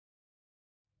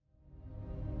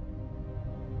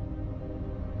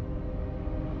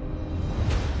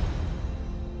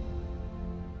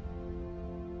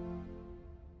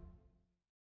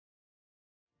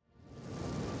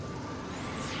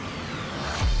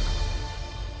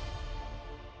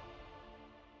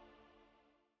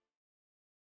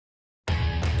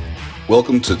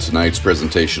Welcome to tonight's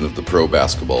presentation of the Pro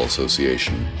Basketball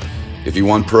Association. If you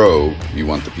want pro, you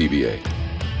want the PBA.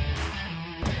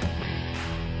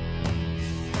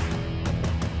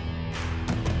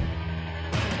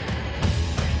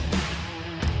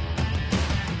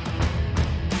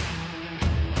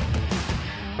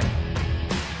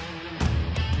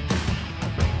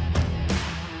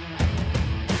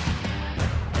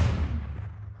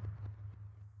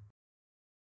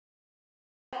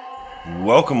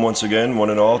 Welcome once again, one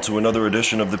and all, to another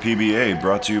edition of the PBA,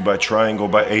 brought to you by Triangle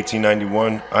by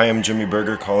 1891. I am Jimmy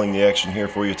Berger, calling the action here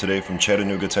for you today from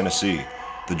Chattanooga, Tennessee.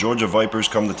 The Georgia Vipers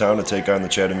come to town to take on the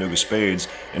Chattanooga Spades,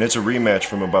 and it's a rematch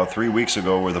from about 3 weeks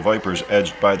ago where the Vipers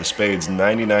edged by the Spades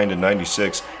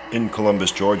 99-96 in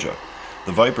Columbus, Georgia.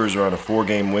 The Vipers are on a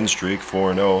 4-game win streak,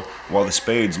 4-0, while the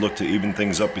Spades look to even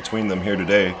things up between them here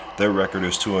today. Their record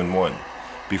is 2-1.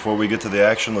 Before we get to the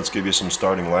action, let's give you some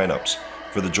starting lineups.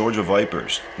 For the Georgia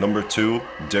Vipers, number 2,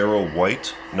 Darrell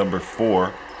White, number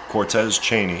 4, Cortez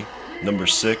Chaney, number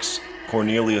 6,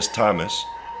 Cornelius Thomas,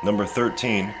 number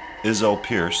 13, Izell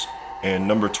Pierce, and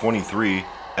number 23,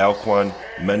 Alquan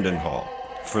Mendenhall.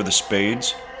 For the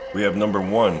Spades, we have number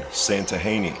 1, Santa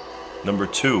Haney, number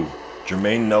 2,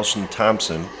 Jermaine Nelson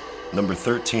Thompson, number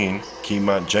 13,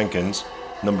 Keymont Jenkins,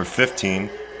 number 15,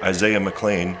 Isaiah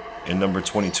McLean, and number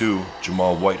 22,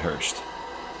 Jamal Whitehurst.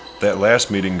 That last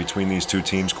meeting between these two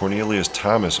teams, Cornelius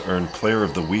Thomas earned Player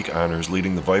of the Week honors,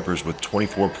 leading the Vipers with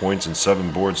 24 points and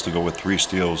 7 boards to go with 3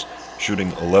 steals,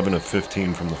 shooting 11 of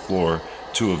 15 from the floor,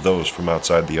 2 of those from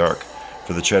outside the arc.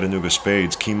 For the Chattanooga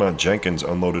Spades, Keymont Jenkins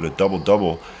unloaded a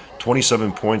double-double,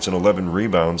 27 points and 11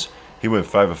 rebounds. He went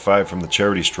 5 of 5 from the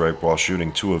charity stripe while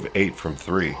shooting 2 of 8 from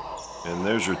 3. And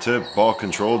there's your tip, ball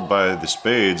controlled by the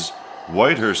Spades.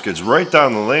 Whitehurst gets right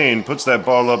down the lane, puts that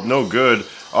ball up, no good.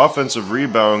 Offensive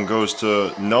rebound goes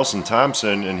to Nelson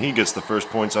Thompson, and he gets the first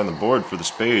points on the board for the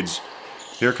Spades.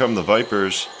 Here come the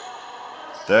Vipers.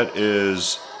 That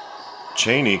is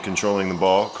Chaney controlling the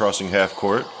ball, crossing half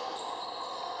court.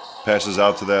 Passes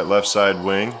out to that left side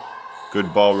wing.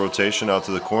 Good ball rotation out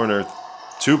to the corner.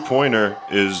 Two-pointer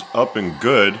is up and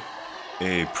good.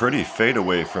 A pretty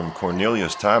fadeaway from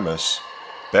Cornelius Thomas.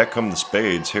 Back come the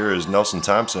Spades. Here is Nelson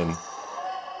Thompson.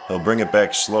 He'll bring it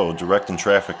back slow, directing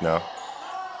traffic now.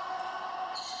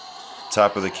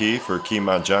 Top of the key for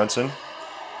Keymont Johnson.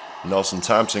 Nelson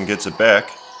Thompson gets it back.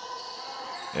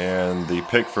 And the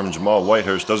pick from Jamal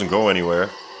Whitehurst doesn't go anywhere.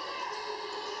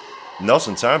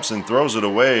 Nelson Thompson throws it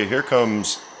away. Here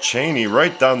comes Chaney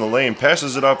right down the lane.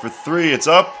 Passes it out for 3. It's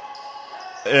up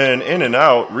and in and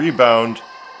out. Rebound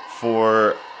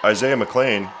for Isaiah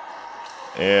McLean.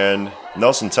 And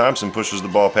Nelson Thompson pushes the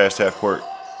ball past half court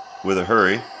with a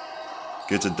hurry.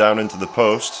 Gets it down into the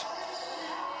post.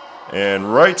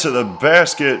 And right to the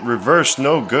basket, reverse,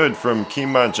 no good from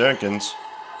Keymont Jenkins.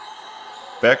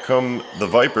 Back come the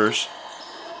Vipers.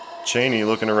 Chaney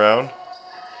looking around.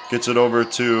 Gets it over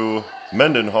to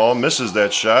Mendenhall, misses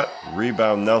that shot.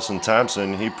 Rebound Nelson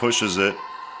Thompson, he pushes it.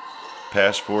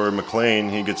 Pass for McLean,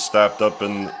 he gets stopped up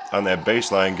on that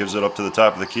baseline, gives it up to the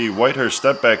top of the key. Whitehurst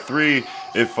step back 3,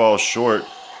 it falls short.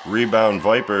 Rebound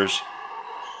Vipers.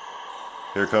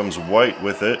 Here comes White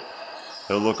with it.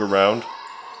 He'll look around.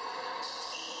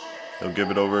 He'll give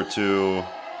it over to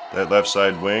that left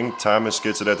side wing. Thomas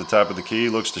gets it at the top of the key,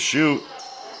 looks to shoot,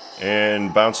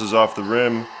 and bounces off the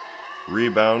rim.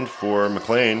 Rebound for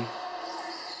McLean.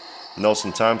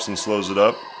 Nelson Thompson slows it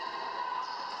up.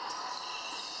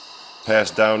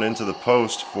 Pass down into the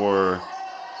post for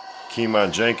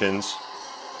Keymont Jenkins.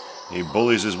 He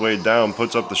bullies his way down,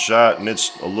 puts up the shot, and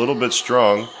it's a little bit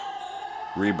strong.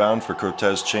 Rebound for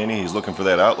Cortez Chaney. He's looking for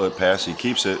that outlet pass. He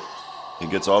keeps it. He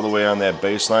gets all the way on that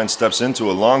baseline, steps into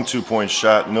a long 2-point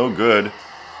shot, no good.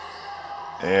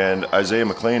 And Isaiah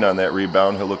McLean on that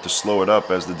rebound. He'll look to slow it up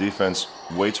as the defense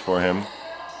waits for him.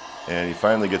 And he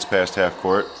finally gets past half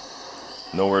court.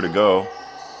 Nowhere to go.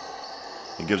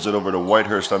 He gives it over to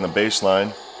Whitehurst on the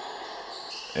baseline.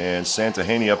 And Santa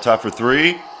Haney up top for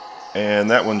 3. And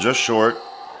that one just short.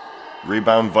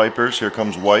 Rebound Vipers. Here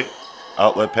comes White.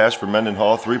 Outlet pass for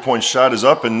Mendenhall. 3-point shot is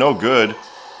up and no good.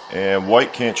 And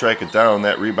White can't track it down.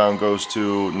 That rebound goes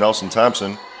to Nelson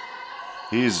Thompson.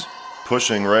 He's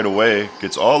pushing right away.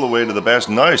 Gets all the way to the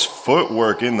basket. Nice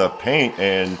footwork in the paint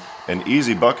and an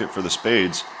easy bucket for the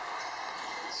Spades.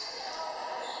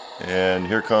 And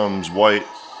here comes White.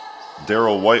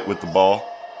 Darrell White with the ball.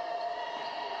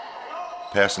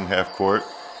 Passing half court.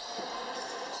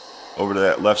 Over to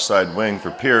that left side wing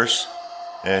for Pierce.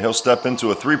 And he'll step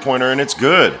into a 3-pointer, and it's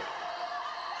good.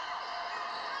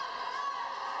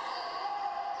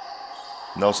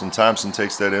 Nelson Thompson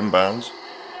takes that inbounds.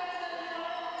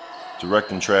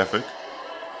 Directing traffic.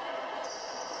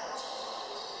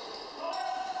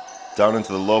 Down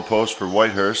into the low post for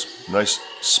Whitehurst. Nice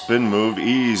spin move,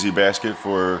 easy basket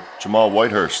for Jamal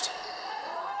Whitehurst.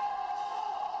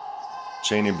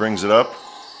 Cheney brings it up,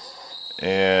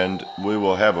 and we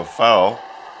will have a foul.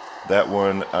 That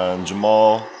one on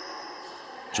Jamal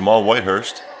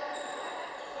Whitehurst.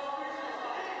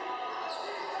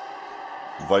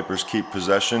 Vipers keep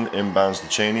possession, inbounds to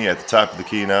Cheney at the top of the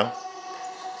key now.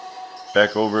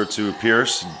 Back over to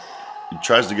Pierce. He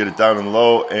tries to get it down and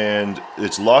low, and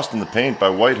it's lost in the paint by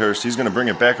Whitehurst. He's going to bring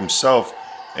it back himself,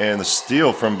 and the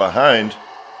steal from behind.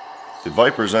 The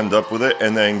Vipers end up with it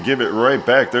and then give it right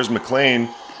back. There's McLean,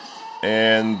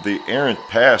 and the errant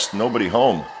pass, nobody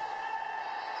home.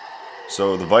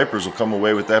 So the Vipers will come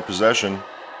away with that possession.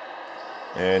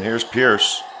 And here's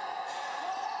Pierce.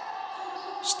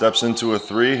 Steps into a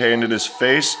three, hand in his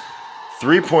face.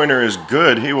 Three-pointer is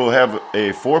good. He will have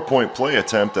a 4-point play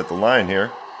attempt at the line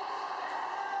here.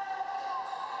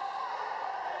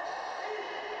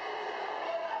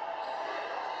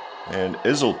 And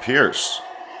Izzle Pierce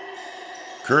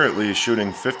currently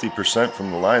shooting 50%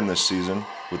 from the line this season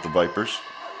with the Vipers.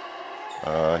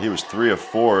 He was 3 of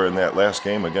 4 in that last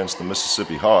game against the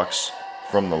Mississippi Hawks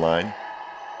from the line.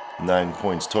 9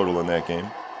 points total in that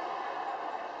game.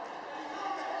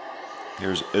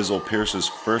 Here's Izzle Pierce's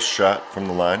first shot from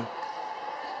the line.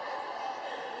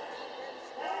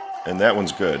 And that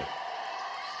one's good.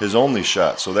 His only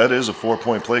shot, so that is a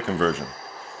 4-point play conversion.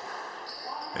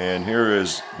 And here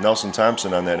is Nelson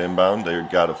Thompson on that inbound. They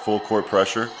got a full court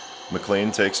pressure.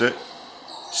 McLean takes it.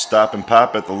 Stop and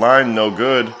pop at the line, no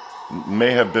good.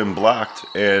 May have been blocked.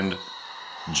 And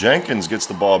Jenkins gets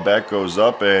the ball back, goes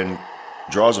up, and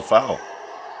draws a foul.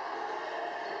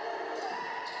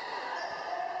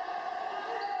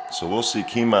 So we'll see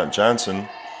Keemont Johnson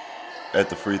at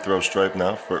the free throw stripe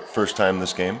now for first time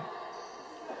this game.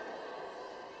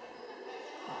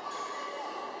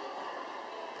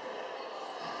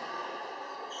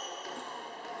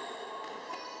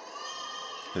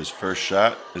 His first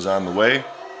shot is on the way,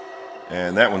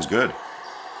 and that one's good.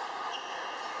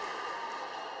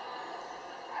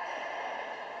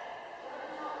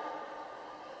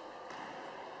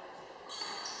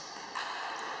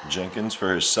 Jenkins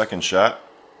for his second shot.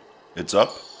 It's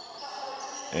up,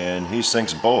 and he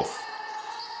sinks both.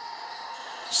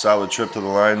 Solid trip to the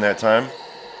line that time.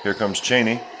 Here comes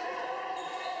Cheney.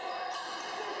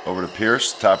 Over to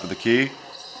Pierce, top of the key.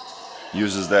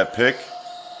 Uses that pick.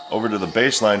 Over to the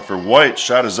baseline for White.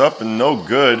 Shot is up and no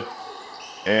good.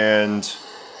 And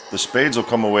the Spades will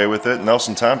come away with it.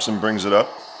 Nelson Thompson brings it up.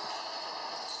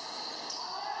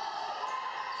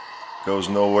 Goes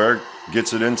nowhere.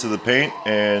 Gets it into the paint.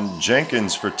 And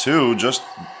Jenkins for two, just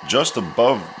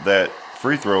above that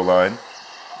free throw line.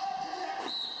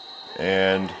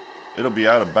 And it'll be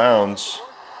out of bounds.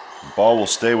 Ball will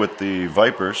stay with the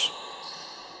Vipers.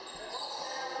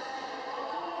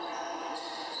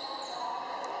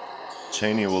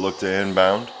 Cheney will look to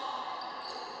inbound.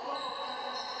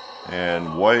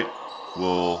 And White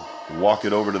will walk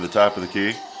it over to the top of the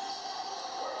key.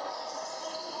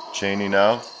 Cheney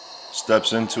now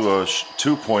steps into a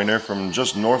two-pointer from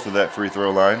just north of that free throw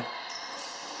line.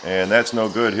 And that's no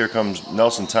good. Here comes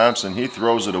Nelson Thompson. He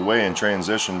throws it away in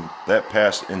transition. That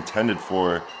pass intended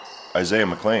for Isaiah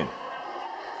McLean.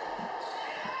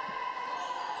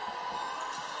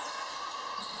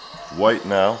 White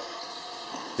now.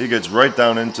 He gets right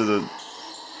down into the...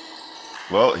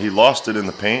 Well, he lost it in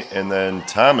the paint, and then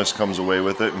Thomas comes away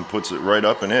with it and puts it right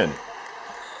up and in.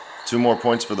 2 more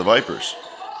points for the Vipers.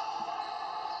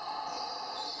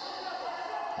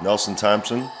 Nelson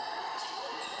Thompson.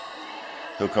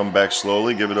 He'll come back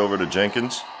slowly, give it over to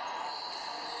Jenkins.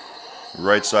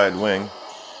 Right side wing.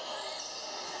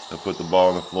 He'll put the ball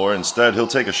on the floor. Instead, he'll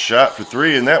take a shot for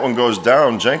 3, and that one goes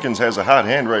down. Jenkins has a hot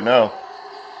hand right now.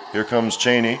 Here comes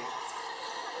Cheney.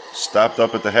 Stopped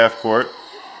up at the half court,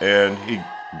 and he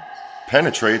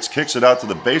penetrates, kicks it out to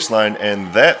the baseline,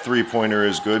 and that three-pointer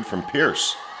is good from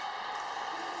Pierce.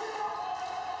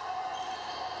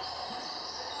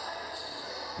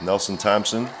 Nelson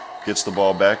Thompson gets the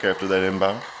ball back after that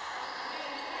inbound.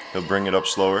 He'll bring it up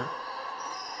slower.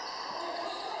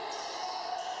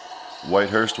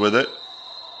 Whitehurst with it.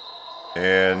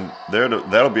 And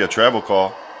that'll be a travel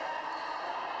call.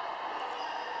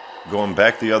 Going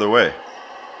back the other way.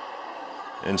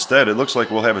 Instead, it looks like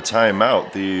we'll have a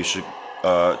timeout. The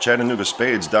Chattanooga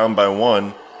Spades down by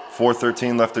 1.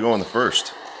 4:13 left to go in the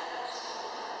first.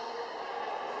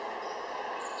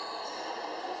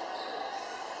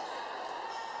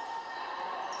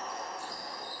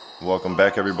 Welcome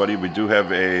back, everybody. We do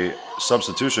have a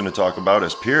substitution to talk about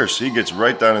as Pierce. He gets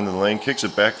right down in the lane, kicks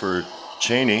it back for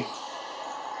Cheney.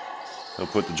 He'll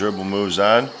put the dribble moves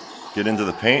on, get into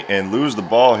the paint, and lose the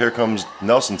ball. Here comes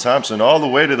Nelson Thompson all the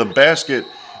way to the basket,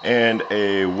 and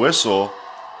a whistle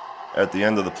at the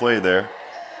end of the play there.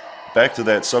 Back to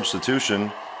that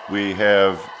substitution, we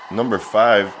have number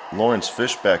 5, Lawrence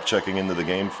Fishback, checking into the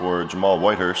game for Jamal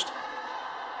Whitehurst,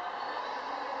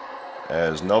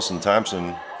 as Nelson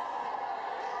Thompson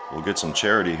will get some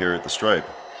charity here at the stripe.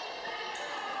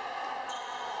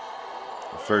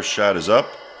 The first shot is up,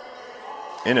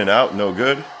 in and out, no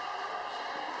good.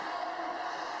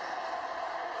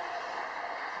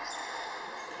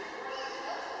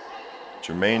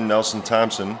 Jermaine Nelson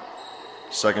Thompson,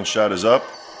 second shot is up,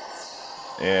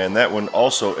 and that one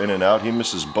also in and out. He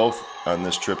misses both on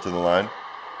this trip to the line,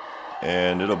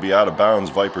 and it'll be out of bounds,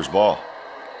 Vipers ball.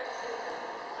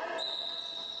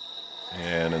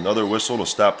 And another whistle to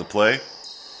stop the play.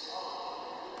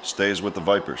 Stays with the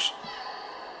Vipers.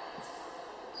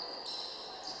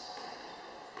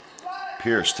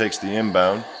 Pierce takes the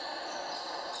inbound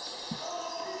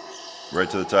right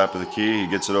to the top of the key. He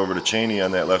gets it over to Cheney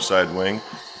on that left side wing.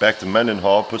 Back to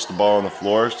Mendenhall, puts the ball on the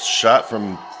floor. Shot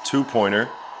from two-pointer,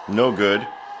 no good.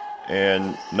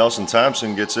 And Nelson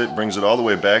Thompson gets it, brings it all the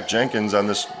way back. Jenkins on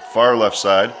this far left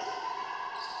side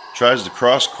tries to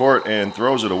cross court and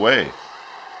throws it away.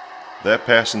 That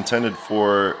pass intended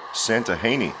for Santa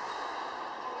Haney.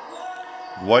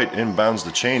 White inbounds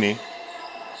to Cheney.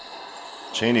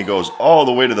 Cheney goes all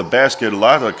the way to the basket. A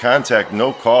lot of contact,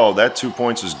 no call. That 2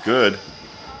 points is good.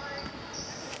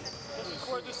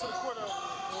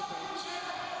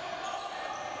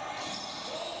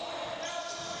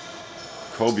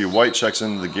 Kobe White checks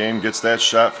into the game, gets that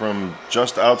shot from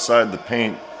just outside the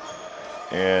paint,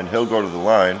 and he'll go to the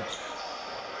line.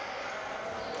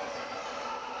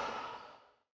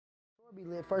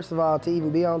 First of all, to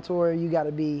even be on tour, you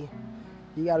gotta be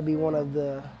one of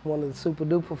the super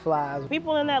duper flies.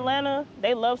 People in Atlanta,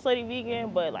 they love Slutty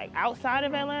Vegan, but like outside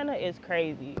of Atlanta, it's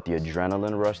crazy. The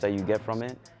adrenaline rush that you get from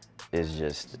it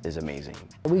is amazing.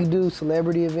 We do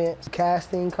celebrity events,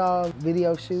 casting calls,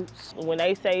 video shoots. When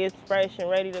they say it's fresh and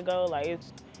ready to go, like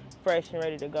it's fresh and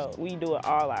ready to go. We do it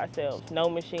all ourselves. No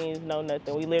machines, no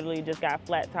nothing. We literally just got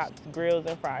flat tops, grills,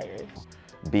 and fryers.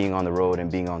 Being on the road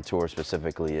and being on tour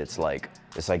specifically, it's like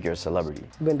you're a celebrity.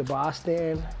 Been to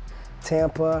Boston,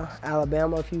 Tampa,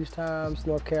 Alabama a few times,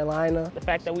 North Carolina. The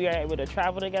fact that we are able to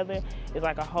travel together is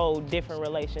like a whole different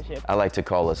relationship. I like to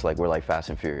call us like we're like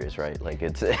Fast and Furious, right? Like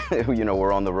it's, you know,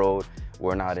 we're on the road.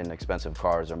 We're not in expensive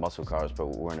cars or muscle cars, but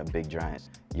we're in a big giant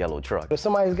yellow truck. If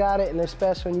somebody's got it and they're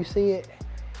special and you see it,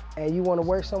 and you want to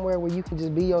work somewhere where you can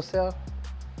just be yourself,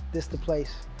 this the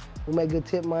place. We make good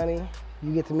tip money.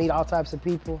 You get to meet all types of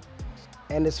people,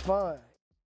 and it's fun.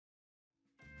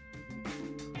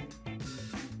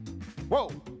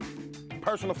 Whoa,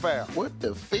 personal foul. What the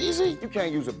feezy? You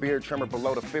can't use a beard trimmer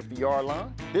below the 50-yard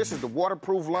line. This is the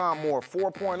waterproof lawnmower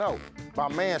 4.0 by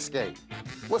Manscaped.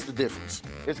 What's the difference?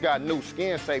 It's got new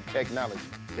skin-safe technology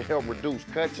to help reduce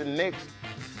cuts and nicks.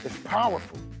 It's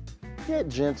powerful, yet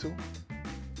gentle,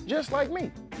 just like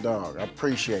me. Dog, I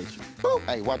appreciate you. Boop.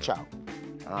 Hey, watch out.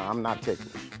 I'm not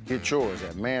ticklish. Get yours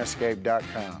at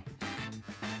manscaped.com.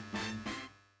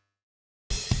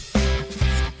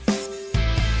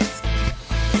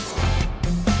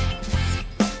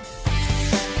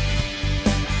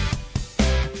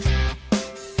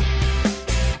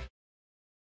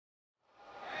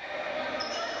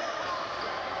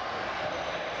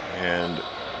 And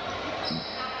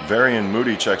Varian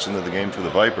Moody checks into the game for the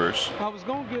Vipers. I was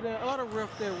gonna get that other ref,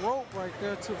 that rope right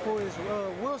there for his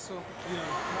whistle. Yeah,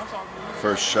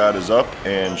 First shot is up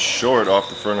and short off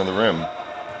the front of the rim.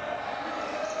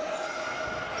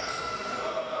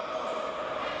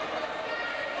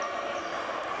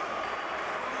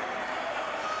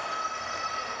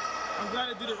 I'm glad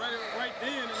I did it right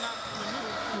then and not in the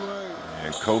middle. Right.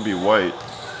 And Kobe White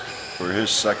for his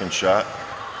second shot.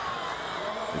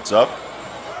 It's up,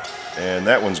 and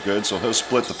that one's good, so he'll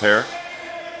split the pair.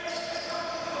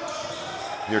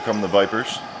 Here come the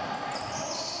Vipers.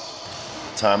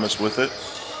 Thomas with it.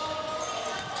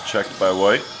 Checked by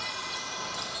White.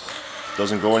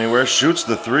 Doesn't go anywhere. Shoots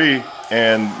the three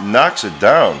and knocks it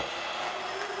down.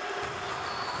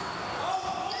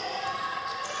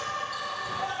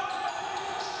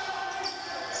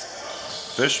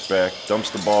 Fishback dumps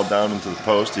the ball down into the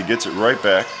post. He gets it right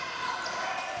back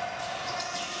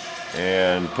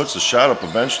and puts the shot up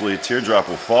eventually. Teardrop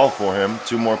will fall for him.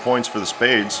 2 more points for the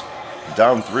Spades.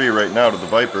 Down 3 right now to the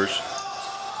Vipers.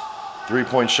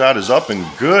 3-point shot is up and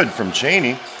good from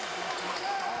Cheney.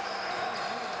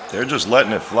 They're just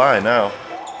letting it fly now.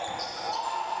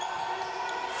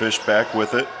 Fishback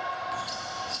with it.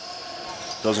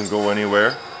 Doesn't go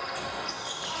anywhere.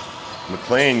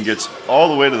 McLean gets all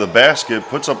the way to the basket,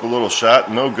 puts up a little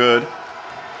shot, no good.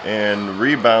 And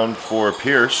rebound for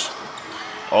Pierce.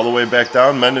 All the way back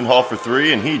down, Mendenhall for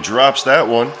three, and he drops that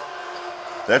one.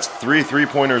 That's 3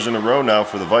 3-pointers in a row now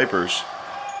for the Vipers.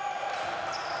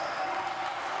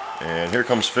 And here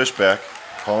comes Fishback,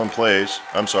 calling plays.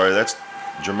 I'm sorry, that's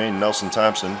Jermaine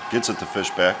Nelson-Thompson. Gets it to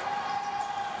Fishback.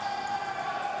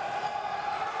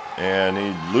 And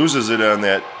he loses it on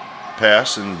that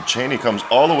pass, and Cheney comes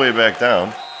all the way back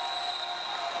down.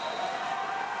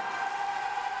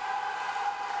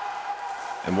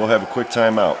 And we'll have a quick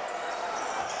timeout.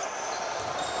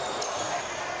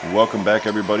 Welcome back,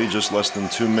 everybody. Just less than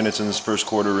 2 minutes in this first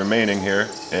quarter remaining here,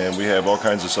 and we have all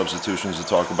kinds of substitutions to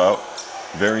talk about.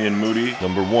 Varian Moody,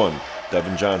 number 1.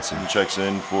 Devin Johnson checks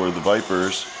in for the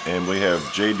Vipers, and we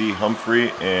have J.D.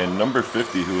 Humphrey and number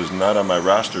 50, who is not on my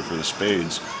roster for the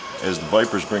Spades, as the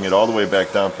Vipers bring it all the way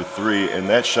back down for 3, and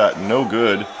that shot no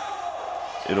good.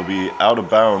 It'll be out of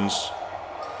bounds,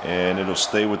 and it'll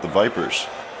stay with the Vipers.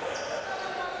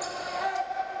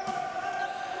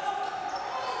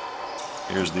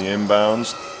 Here's the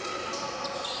inbounds.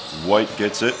 White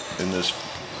gets it in this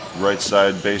right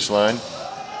side baseline.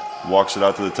 Walks it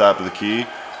out to the top of the key.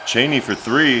 Cheney for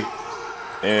 3,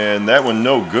 and that one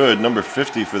no good. Number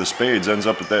 50 for the Spades ends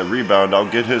up with that rebound. I'll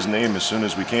get his name as soon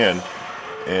as we can.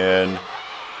 And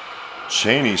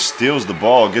Cheney steals the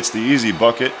ball, gets the easy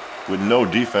bucket with no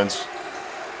defense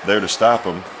there to stop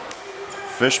him.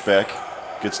 Fishback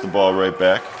gets the ball right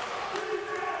back.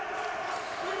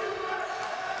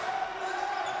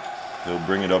 He'll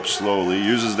bring it up slowly,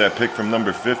 uses that pick from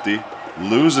number 50,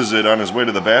 loses it on his way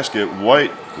to the basket.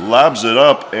 White lobs it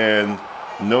up, and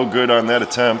no good on that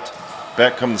attempt.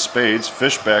 Back come the Spades.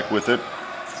 Fishback with it.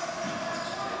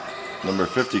 Number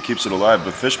 50 keeps it alive,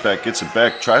 but Fishback gets it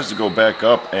back, tries to go back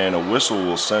up, and a whistle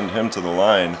will send him to the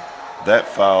line. That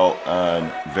foul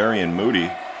on Varian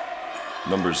Moody,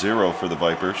 number 0 for the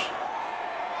Vipers.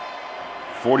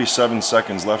 47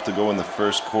 seconds left to go in the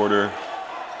first quarter.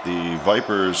 The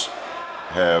Vipers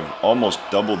have almost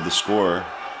doubled the score,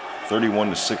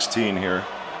 31-16 here,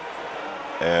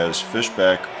 as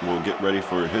Fishback will get ready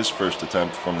for his first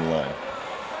attempt from the line.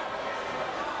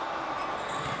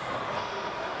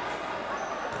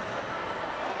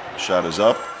 Shot is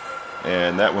up,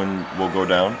 and that one will go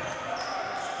down.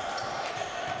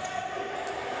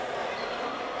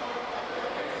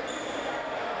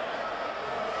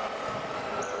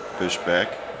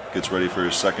 Fishback gets ready for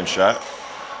his second shot,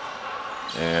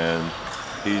 and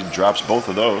he drops both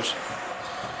of those.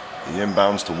 He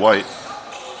inbounds to White.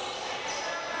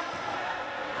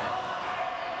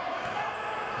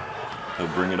 He'll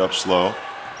bring it up slow.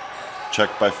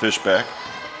 Checked by Fishback.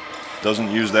 Doesn't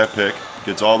use that pick.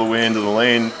 Gets all the way into the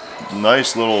lane.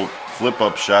 Nice little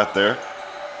flip-up shot there.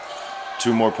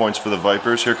 2 more points for the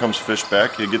Vipers. Here comes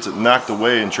Fishback. He gets it knocked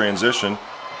away in transition.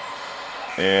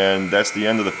 And that's the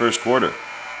end of the first quarter.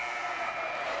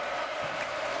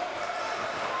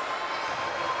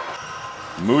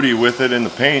 Moody with it in the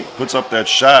paint, puts up that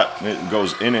shot, and it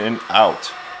goes in and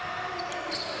out.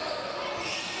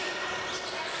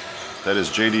 That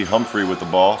is J.D. Humphrey with the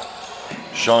ball.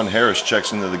 Sean Harris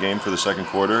checks into the game for the second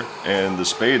quarter, and the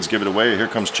Spades give it away. Here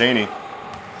comes Cheney.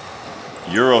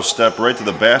 Euro step right to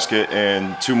the basket,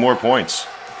 and 2 more points.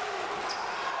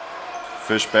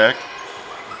 Fishback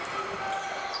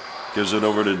gives it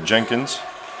over to Jenkins.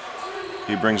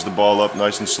 He brings the ball up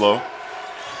nice and slow.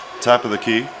 Top of the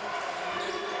key.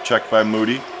 Checked by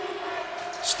Moody.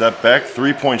 Step back,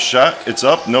 3-point shot. It's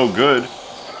up, no good.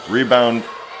 Rebound,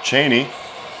 Cheney.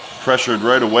 Pressured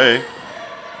right away.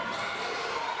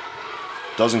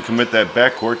 Doesn't commit that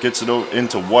backcourt. Gets it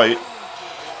into White.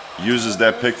 Uses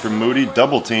that pick from Moody.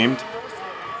 Double teamed.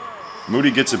 Moody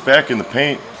gets it back in the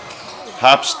paint.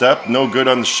 Hop step, no good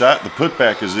on the shot. The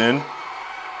putback is in.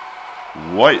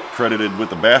 White credited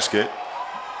with the basket.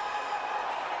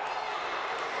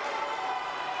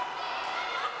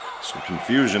 Some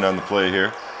confusion on the play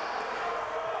here.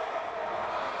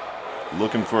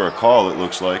 Looking for a call, it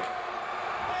looks like.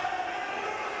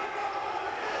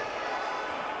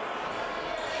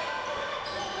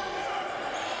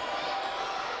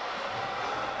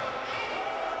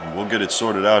 And we'll get it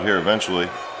sorted out here eventually.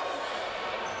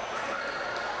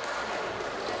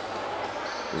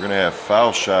 We're going to have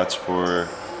foul shots for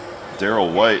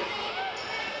Darrell White.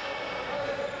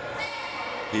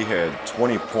 He had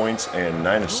 20 points and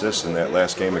 9 assists in that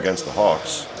last game against the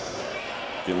Hawks.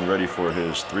 Getting ready for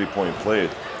his 3-point play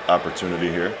opportunity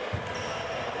here.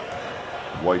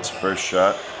 White's first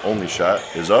shot, only shot,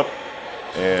 is up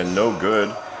and no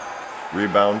good.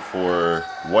 Rebound for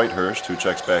Whitehurst, who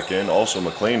checks back in. Also,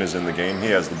 McLean is in the game. He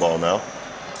has the ball now.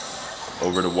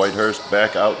 Over to Whitehurst,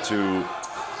 back out to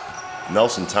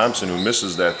Nelson Thompson, who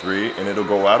misses that three, and it'll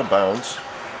go out of bounds.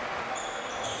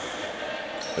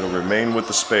 It'll remain with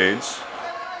the Spades.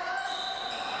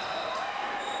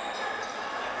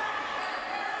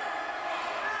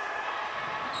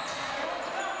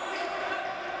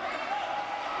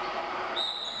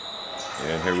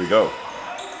 And here we go.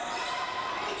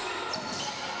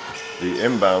 The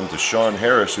inbound to Sean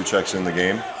Harris, who checks in the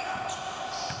game.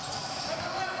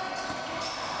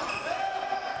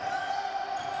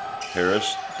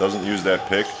 Harris doesn't use that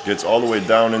pick, gets all the way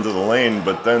down into the lane,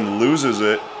 but then loses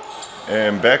it.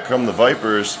 And back come the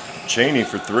Vipers. Cheney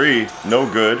for three,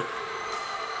 no good.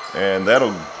 And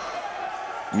that'll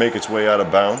make its way out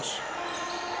of bounds.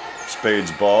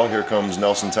 Spades ball, here comes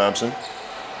Nelson Thompson.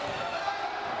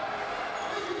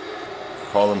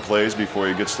 Calling plays before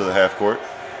he gets to the half court.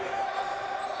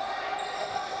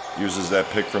 Uses that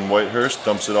pick from Whitehurst,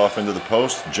 dumps it off into the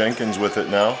post. Jenkins with it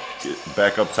now.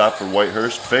 Back up top for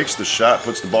Whitehurst. Fakes the shot,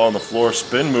 puts the ball on the floor.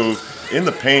 Spin move in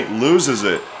the paint, loses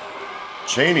it.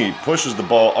 Cheney pushes the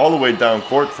ball all the way down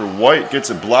court for White, gets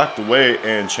it blocked away,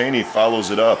 and Cheney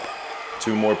follows it up.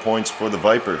 2 more points for the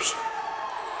Vipers.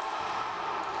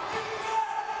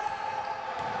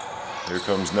 Here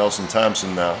comes Nelson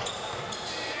Thompson now.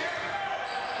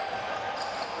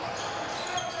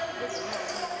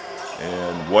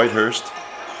 And Whitehurst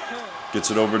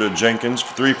gets it over to Jenkins.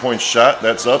 3-point shot,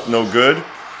 that's up, no good.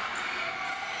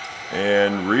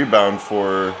 And rebound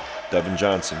for Devin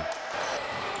Johnson.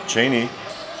 Cheney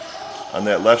on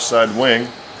that left side wing.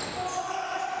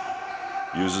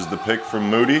 Uses the pick from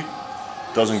Moody.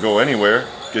 Doesn't go anywhere.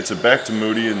 Gets it back to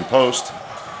Moody in the post.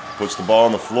 Puts the ball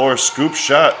on the floor. Scoop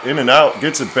shot, in and out.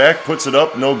 Gets it back, puts it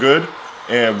up, no good.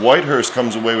 And Whitehurst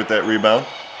comes away with that rebound.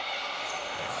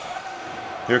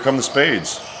 Here come the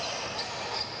Spades.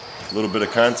 A little bit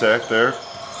of contact there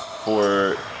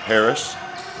for Harris.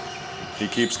 He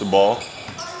keeps the ball.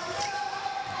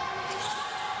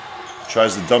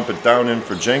 Tries to dump it down in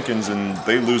for Jenkins, and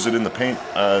they lose it in the paint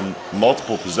on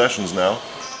multiple possessions now.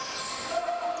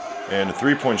 And a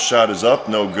 3-point shot is up,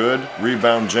 no good.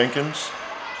 Rebound Jenkins.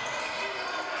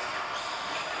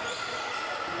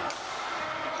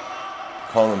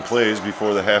 Calling plays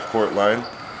before the half-court line.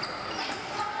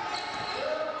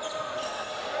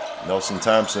 Nelson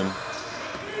Thompson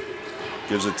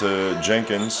gives it to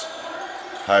Jenkins.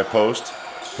 High post,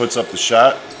 puts up the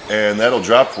shot, and that'll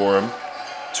drop for him.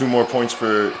 2 more points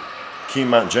for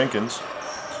Keymont Jenkins.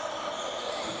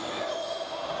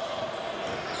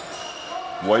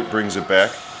 White brings it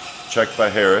back. Checked by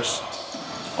Harris.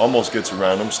 Almost gets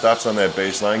around him. Stops on that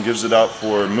baseline. Gives it out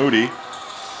for Moody.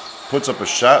 Puts up a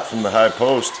shot from the high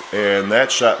post, and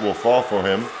that shot will fall for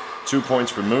him. 2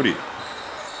 points for Moody.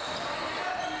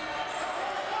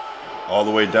 All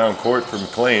the way down court for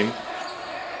McLean.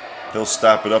 He'll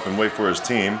stop it up and wait for his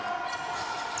team.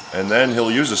 And then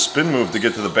he'll use a spin move to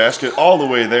get to the basket. All the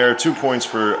way there. 2 points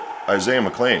for Isaiah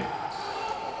McLean.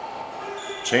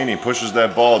 Cheney pushes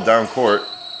that ball down court.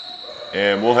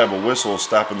 And we'll have a whistle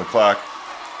stopping the clock.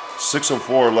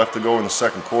 6:04 left to go in the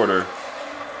second quarter.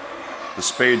 The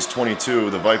Spades 22,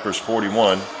 the Vipers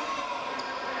 41.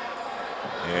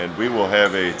 And we will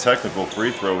have a technical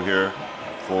free throw here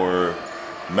for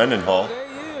Mendenhall.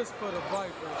 There is for the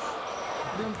Vipers.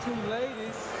 Them 2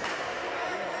 ladies.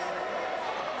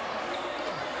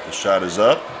 The shot is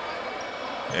up,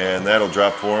 and that'll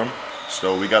drop for him.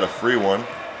 So we got a free one.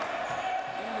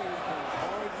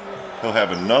 He'll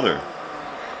have another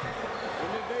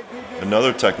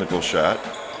technical shot.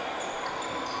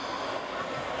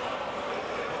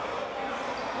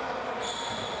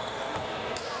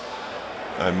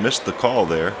 I missed the call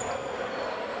there.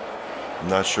 I'm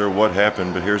not sure what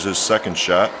happened, but here's his second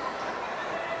shot,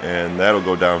 and that'll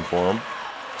go down for him.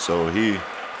 So he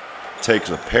takes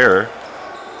a pair,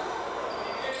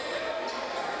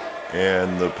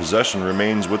 and the possession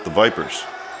remains with the Vipers.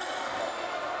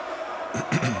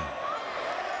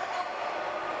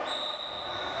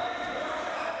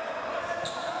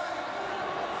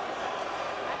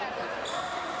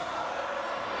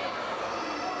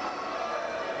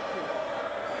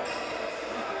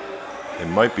 They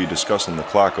might be discussing the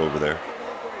clock over there.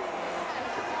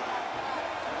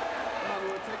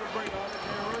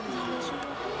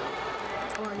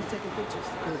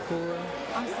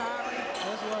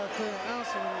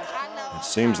 It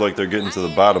seems like they're getting to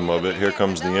the bottom of it. Here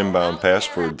comes the inbound pass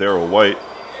for Darryl White.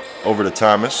 Over to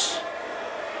Thomas.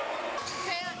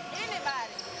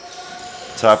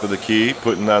 Top of the key,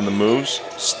 putting on the moves.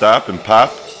 Stop and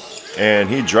pop. And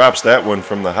he drops that one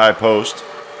from the high post.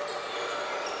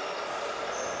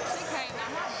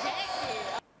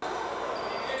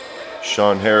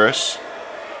 Sean Harris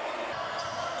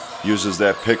Uses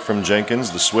that pick from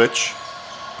Jenkins, the switch.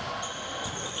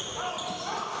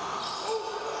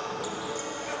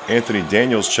 Anthony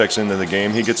Daniels checks into the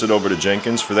game. He gets it over to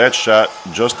Jenkins for that shot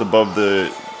just above the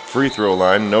free throw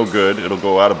line. No good. It'll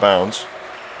go out of bounds.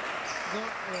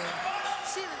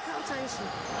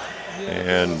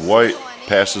 And White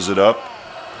passes it up.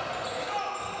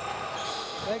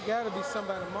 That gotta be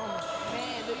somebody's mama.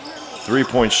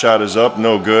 Three-point shot is up.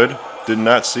 No good. Did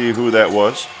not see who that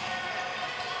was.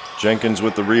 Jenkins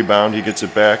with the rebound. He gets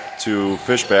it back to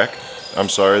Fishback. I'm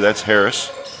sorry, that's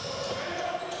Harris.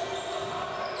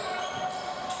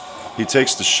 He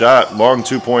takes the shot, long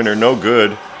two-pointer, no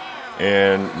good,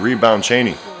 and rebound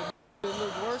Chaney.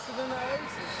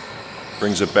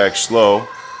 Brings it back slow,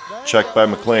 checked by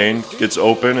McLean, gets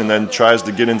open and then tries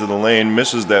to get into the lane,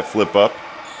 misses that flip up,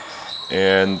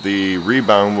 and the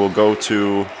rebound will go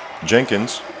to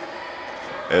Jenkins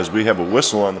as we have a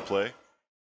whistle on the play.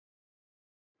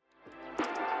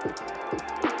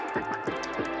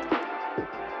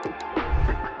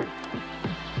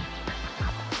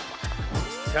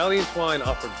 Italian Twine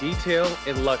offer detail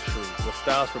and luxury with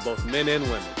styles for both men and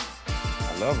women.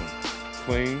 I love them.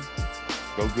 Clean,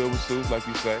 go good with suits, like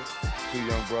you say. Two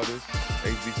young brothers,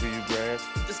 HBCU grads.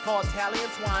 It's called Italian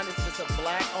Twine. It's just a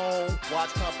black-owned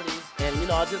watch company, and you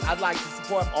know, I'd like to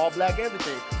support all black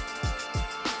everything.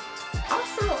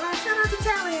 Also, shout out to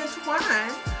Italian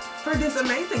Twine for this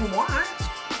amazing watch.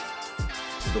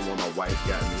 This is the one my wife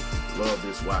got me. Love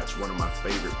this watch, one of my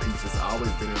favorite pieces. I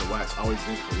always been in a watch, always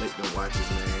been collecting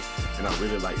watches, man, and I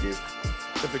really like this.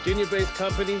 The Virginia-based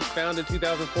company, founded in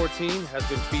 2014, has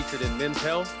been featured in Men's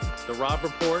Health, The Robb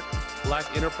Report, Black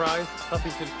Enterprise,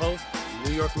 Huffington Post,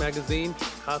 New York Magazine,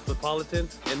 Cosmopolitan,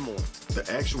 and more. The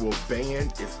actual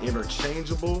band is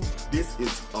interchangeable. This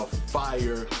is a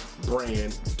fire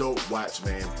brand, dope watch,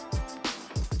 man.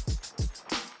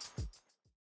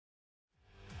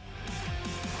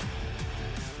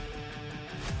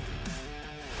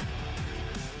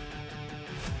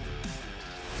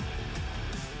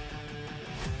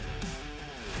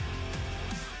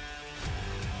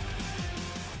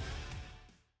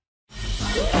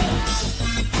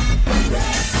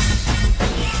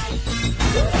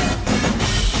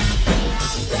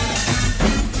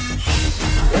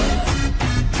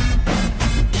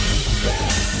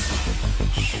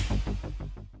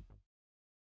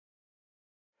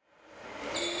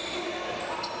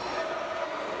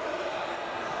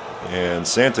 And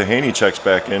Santa Haney checks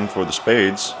back in for the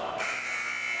Spades.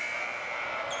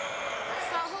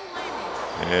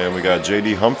 And we got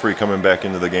J.D. Humphrey coming back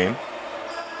into the game.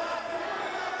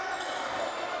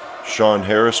 Sean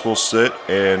Harris will sit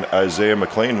and Isaiah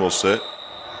McLean will sit.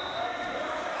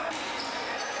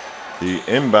 The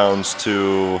inbounds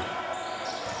to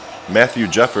Matthew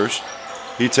Jeffers.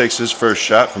 He takes his first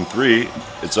shot from three.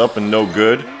 It's up and no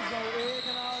good.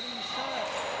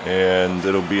 And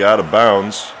it'll be out of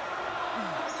bounds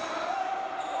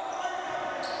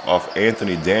off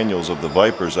Anthony Daniels of the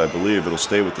Vipers, I believe. It'll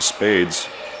stay with the Spades.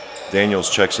 Daniels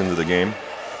checks into the game.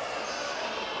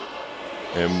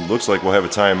 And looks like we'll have a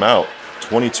timeout.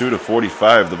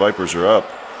 22-45, the Vipers are up.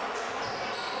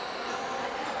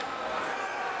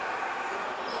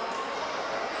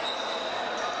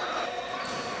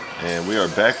 And we are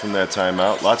back from that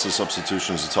timeout. Lots of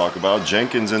substitutions to talk about.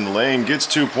 Jenkins in the lane gets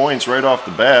 2 points right off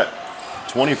the bat.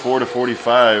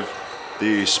 24-45.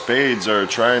 The Spades are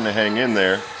trying to hang in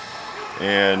there.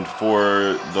 And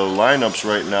for the lineups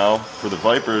right now, for the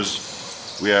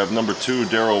Vipers, we have number 2,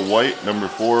 Darryl White, number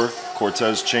 4,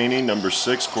 Cortez Chaney, number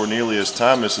 6, Cornelius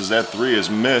Thomas, as that 3 is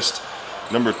missed.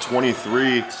 Number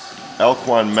 23,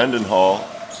 Alquan Mendenhall,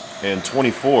 and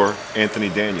 24, Anthony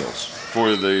Daniels.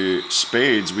 For the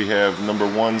Spades, we have number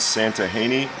 1, Santa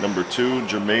Haney, number 2,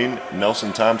 Jermaine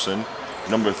Nelson Thompson,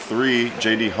 number 3,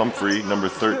 J.D. Humphrey, number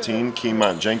 13,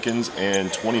 Keymont Jenkins,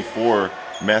 and 24,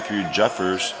 Matthew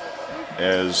Jeffers,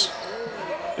 as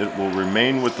it will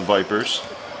remain with the Vipers.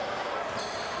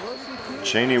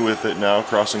 Chaney with it now,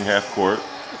 crossing half court.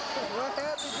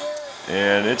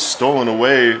 And it's stolen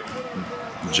away.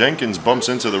 Jenkins bumps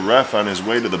into the ref on his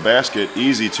way to the basket.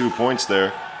 Easy 2 points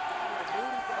there.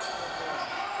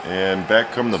 And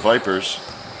back come the Vipers.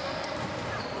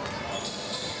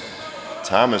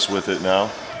 Thomas with it now.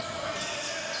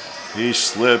 He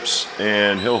slips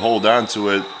and he'll hold on to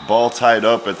it. Ball tied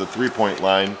up at the three-point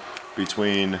line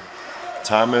between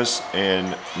Thomas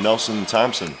and Nelson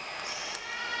Thompson.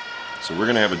 So we're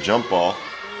going to have a jump ball.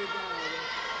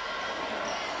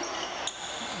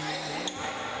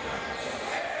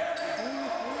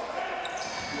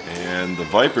 And the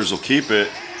Vipers will keep it.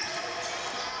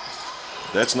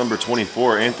 That's number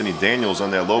 24, Anthony Daniels,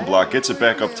 on that low block. Gets it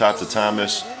back up top to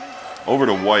Thomas. Over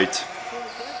to White.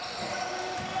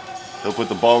 He'll put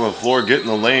the ball on the floor, get in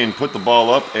the lane, put the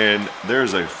ball up, and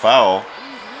there's a foul.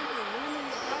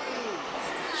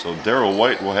 So Darryl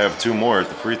White will have 2 more at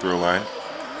the free throw line.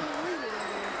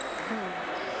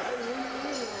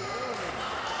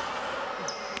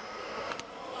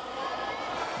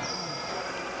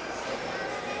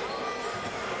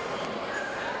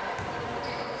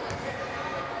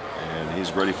 And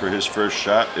he's ready for his first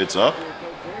shot. It's up,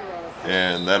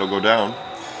 and that'll go down.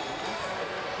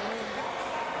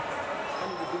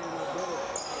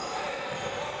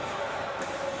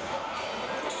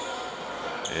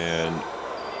 And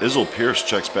Izzle Pierce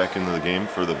checks back into the game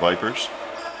for the Vipers.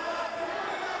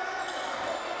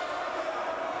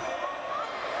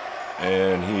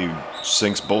 And he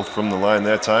sinks both from the line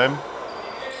that time.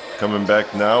 Coming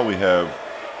back now, we have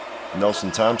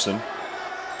Nelson Thompson.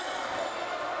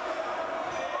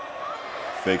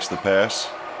 Fakes the pass,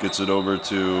 gets it over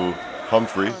to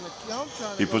Humphrey.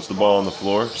 He puts the ball on the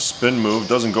floor. Spin move,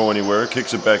 doesn't go anywhere.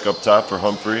 Kicks it back up top for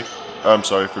Humphrey. I'm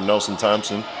sorry, for Nelson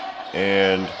Thompson.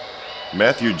 And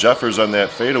Matthew Jeffers on that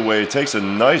fadeaway takes a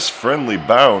nice friendly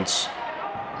bounce.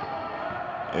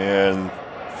 And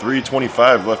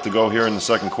 3:25 left to go here in the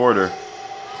second quarter.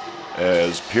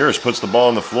 As Pierce puts the ball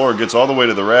on the floor, gets all the way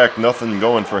to the rack, nothing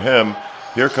going for him.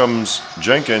 Here comes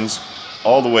Jenkins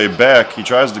all the way back. He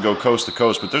tries to go coast to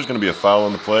coast, but there's going to be a foul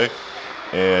on the play.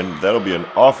 And that'll be an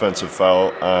offensive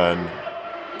foul on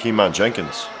Keymont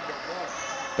Jenkins.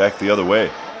 Back the other way.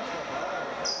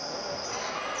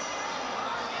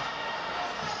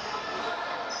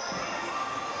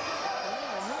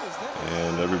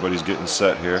 And everybody's getting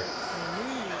set here.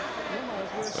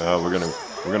 We're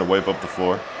gonna wipe up the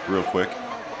floor real quick.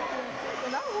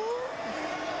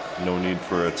 No need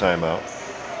for a timeout.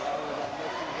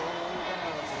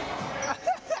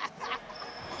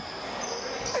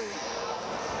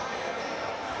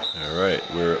 All right,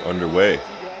 we're underway.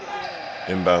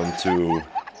 Inbound to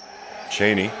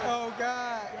Cheney.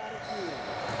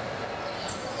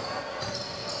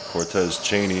 Cortez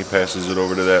Cheney passes it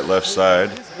over to that left side.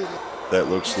 That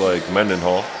looks like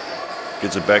Mendenhall.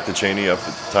 Gets it back to Cheney up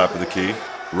at the top of the key.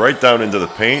 Right down into the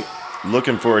paint.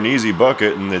 Looking for an easy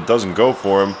bucket, and it doesn't go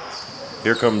for him.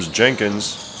 Here comes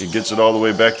Jenkins. He gets it all the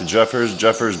way back to Jeffers.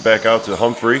 Jeffers back out to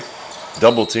Humphrey.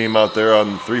 Double team out there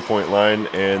on the three-point line,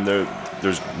 and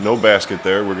there's no basket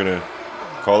there. We're going to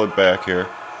call it back here.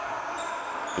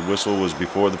 The whistle was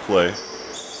before the play.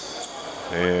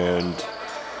 And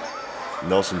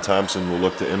Nelson Thompson will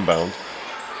look to inbound.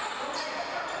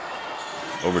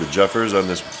 Over to Jeffers on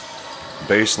this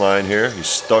baseline here. He's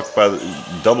stuck by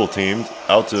the double teamed.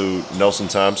 Out to Nelson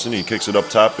Thompson. He kicks it up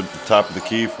top at the top of the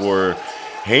key for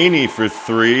Haney for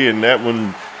 3, and that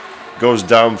one goes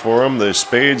down for him. The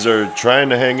Spades are trying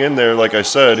to hang in there. Like I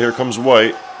said, here comes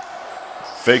White.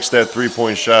 Fakes that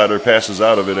three-point shot, or passes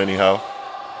out of it anyhow.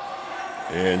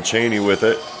 And Cheney with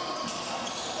it.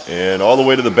 And all the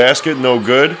way to the basket, no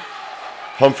good.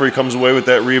 Humphrey comes away with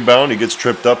that rebound. He gets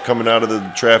tripped up coming out of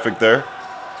the traffic there.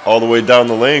 All the way down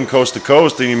the lane, coast to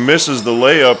coast, and he misses the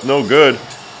layup, no good.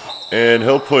 And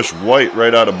he'll push White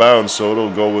right out of bounds, so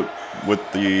it'll go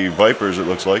with the Vipers, it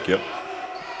looks like, yep.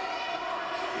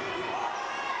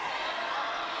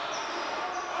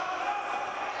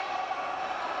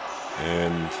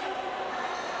 And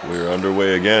we're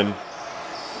underway again.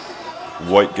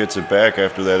 White gets it back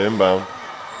after that inbound.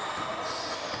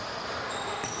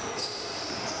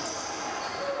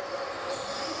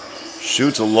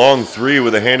 Shoots a long 3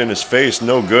 with a hand in his face,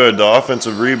 no good. The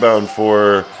offensive rebound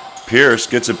for Pierce,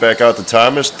 gets it back out to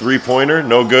Thomas, three-pointer,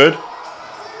 no good.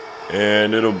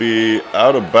 And it'll be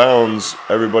out of bounds.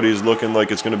 Everybody's looking like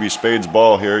it's going to be Spades'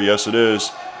 ball here. Yes, it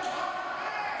is.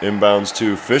 Inbounds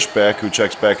to Fishback, who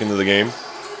checks back into the game.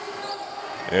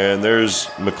 And there's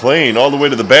McLean all the way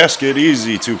to the basket,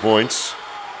 easy 2 points.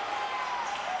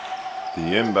 The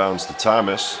inbounds to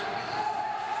Thomas.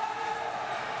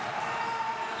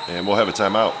 And we'll have a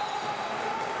timeout.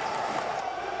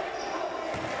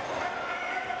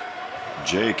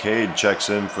 Jay Cade checks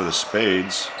in for the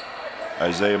Spades.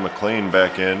 Isaiah McLean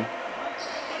back in.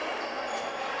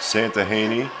 Santa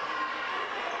Haney.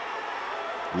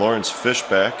 Lawrence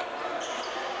Fishback.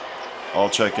 All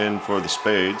check in for the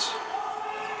Spades.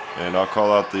 And I'll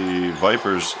call out the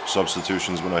Vipers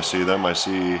substitutions when I see them. I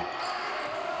see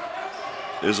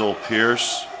Izzle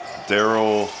Pierce,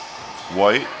 Darryl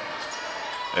White.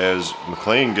 As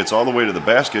McLean gets all the way to the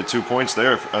basket, 2 points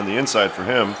there on the inside for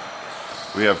him.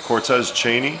 We have Cortez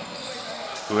Cheney,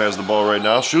 who has the ball right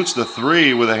now. Shoots the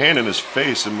 3 with a hand in his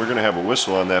face, and we're going to have a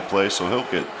whistle on that play, so he'll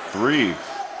get 3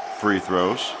 free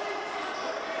throws.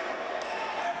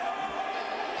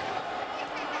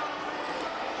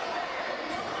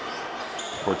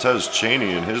 Cortez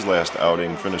Chaney in his last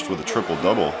outing finished with a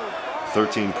triple-double.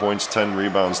 13 points, 10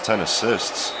 rebounds, 10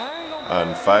 assists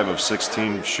on 5 of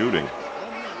 16 shooting.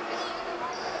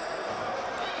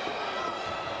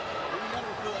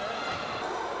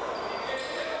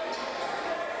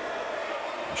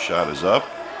 The shot is up.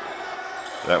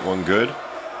 That one good.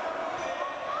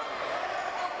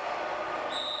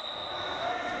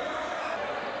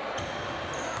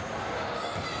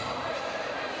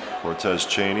 Cortez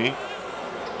Chaney.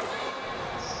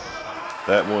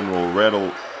 That one will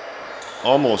rattle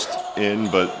almost in,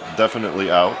 but definitely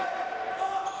out.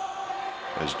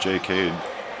 As Jay Cade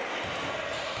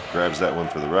grabs that one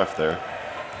for the ref there.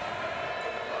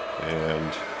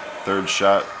 And third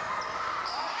shot.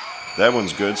 That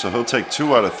one's good, so he'll take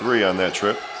 2 out of 3 on that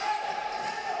trip.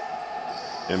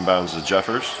 Inbounds to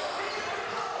Jeffers.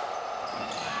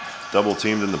 Double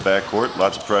teamed in the backcourt,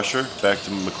 lots of pressure. Back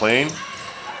to McLean.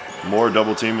 More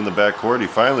double team in the backcourt. He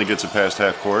finally gets it past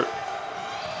half court.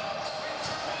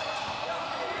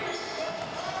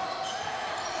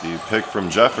 The pick from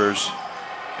Jeffers,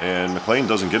 and McLean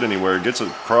doesn't get anywhere. Gets it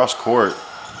cross court.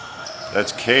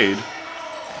 That's Cade.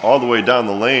 All the way down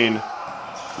the lane.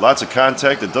 Lots of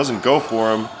contact. It doesn't go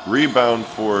for him. Rebound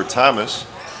for Thomas.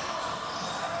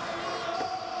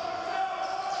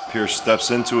 Pierce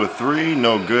steps into a 3.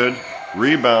 No good.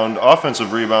 Rebound,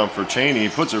 offensive rebound for Chaney.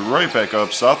 Puts it right back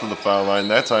up south of the foul line.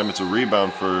 That time it's a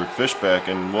rebound for Fishback,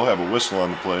 and we'll have a whistle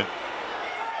on the play.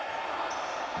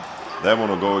 That one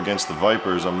will go against the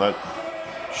Vipers. I'm not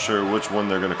sure which one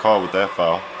they're going to call with that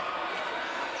foul.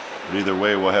 But either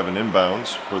way, we'll have an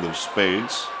inbounds for the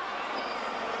Spades.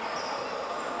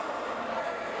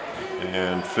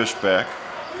 And Fishback.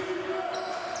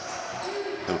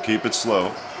 He'll keep it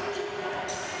slow.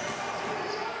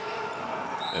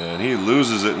 And he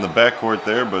loses it in the backcourt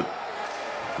there, but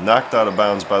knocked out of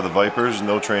bounds by the Vipers.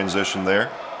 No transition there.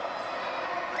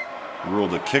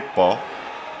 Ruled a kickball.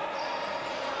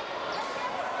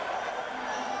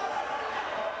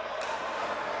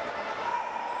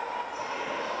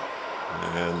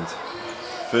 And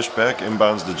Fishback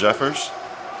inbounds to Jeffers.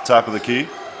 Top of the key.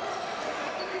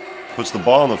 Puts the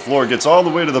ball on the floor, gets all the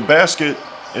way to the basket,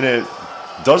 and it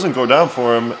doesn't go down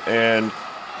for him. And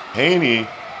Haney,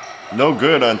 no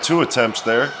good on 2 attempts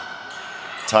there.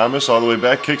 Thomas all the way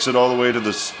back, kicks it all the way to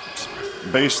the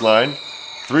baseline.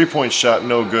 3-point shot,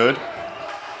 no good.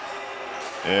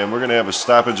 And we're going to have a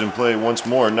stoppage in play once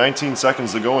more. 19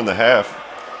 seconds to go in the half.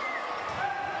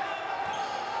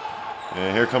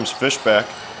 And here comes Fishback.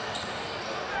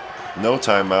 No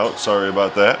timeout, sorry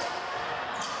about that.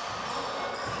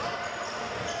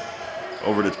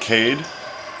 Over to Cade.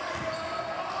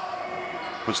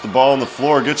 Puts the ball on the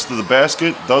floor, gets to the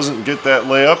basket, doesn't get that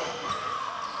layup.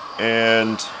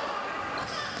 And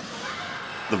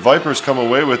the Vipers come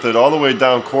away with it all the way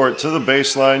down court to the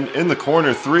baseline. In the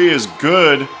corner, 3 is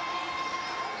good.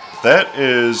 That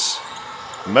is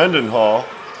Mendenhall.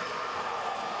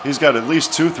 He's got at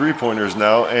least 2 3-pointers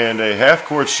now, and a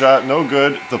half-court shot, no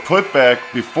good. The putback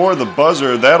before the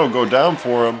buzzer, that'll go down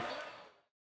for him.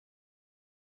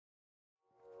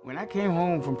 When I came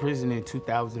home from prison in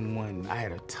 2001, I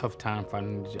had a tough time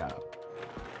finding a job.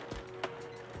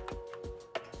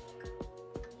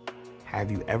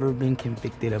 Have you ever been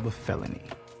convicted of a felony?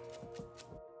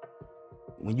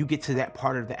 When you get to that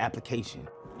part of the application,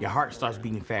 your heart starts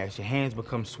beating fast, your hands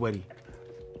become sweaty.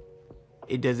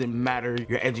 It doesn't matter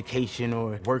your education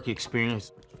or work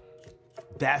experience.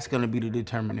 That's gonna be the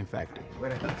determining factor.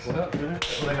 What's up, man?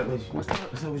 What's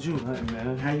up with you? Nothing,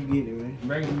 man. How you get it, man?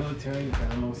 Regular military,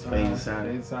 kind of Spades.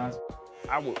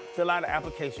 I would fill out an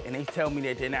application and they tell me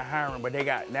that they're not hiring, but they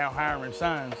got now hiring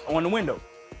signs on the window.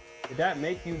 Did that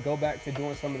make you go back to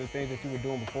doing some of the things that you were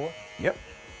doing before? Yep.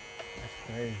 That's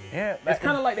crazy. Yeah. It's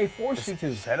kind of like they force you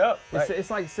to. Set up. Right?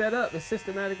 It's like set up. It's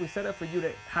systematically set up for you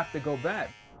to have to go back.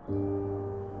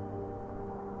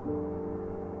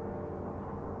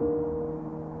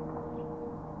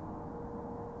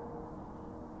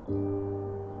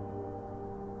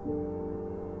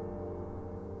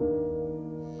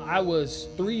 I was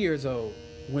 3 years old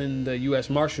when the U.S.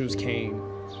 Marshals came,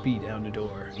 beat down the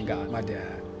door, and got my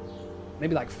dad.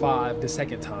 Maybe like 5 the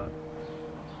second time.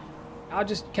 I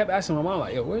just kept asking my mom,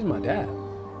 like, yo, where's my dad?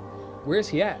 Where's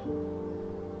he at?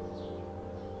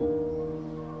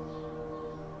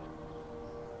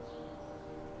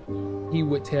 He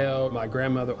would tell my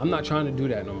grandmother, I'm not trying to do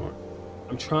that no more.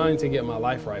 I'm trying to get my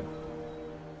life right.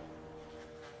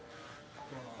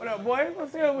 What up, boy?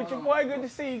 What's up with you, boy? Good to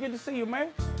see you. Good to see you, man.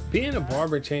 Being a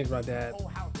barber changed my dad.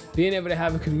 Being able to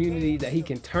have a community that he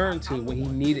can turn to when he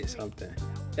needed something,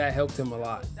 that helped him a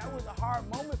lot. That was a hard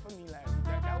moment for me last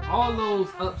night. all those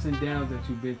ups and downs that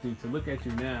you've been through, to look at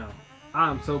you now,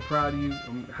 I'm so proud of you.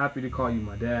 I'm happy to call you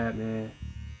my dad, man.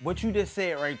 What you just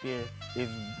said right there is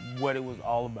what it was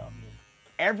all about.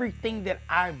 Everything that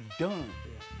I've done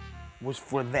was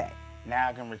for that. Now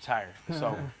I can retire.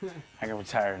 So I can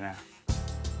retire now.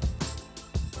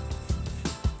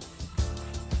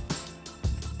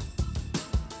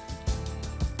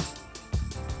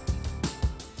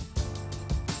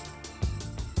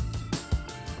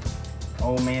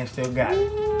 Old man still got it.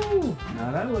 Ooh,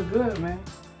 now that look good, man.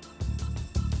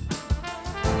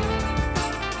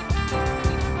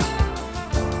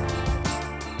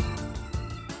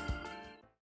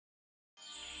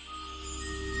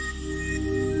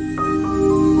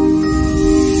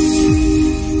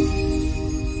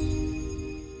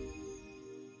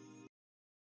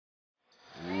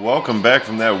 Welcome back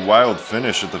from that wild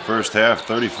finish at the first half.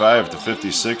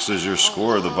 35-56 is your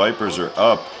score. The Vipers are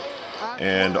up,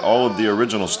 and all of the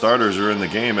original starters are in the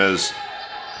game as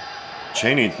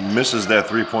Cheney misses that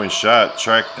three-point shot,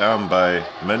 tracked down by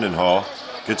Mendenhall.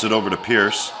 Gets it over to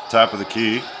Pierce, top of the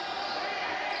key.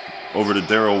 Over to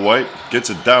Darrell White, gets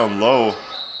it down low.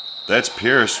 That's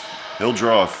Pierce. He'll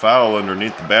draw a foul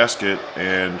underneath the basket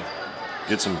and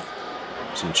get some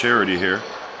charity here.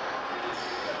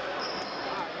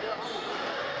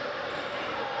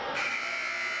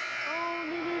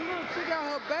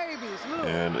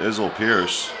 And Isle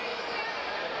Pierce,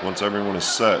 once everyone is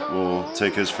set, will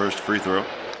take his first free throw.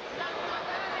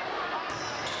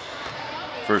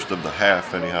 First of the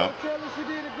half, anyhow.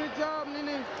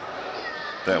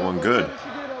 That one good.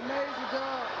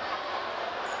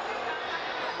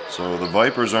 So the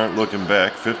Vipers aren't looking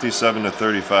back.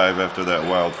 57-35 after that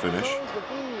wild finish.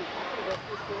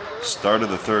 Start of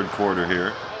the third quarter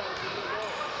here.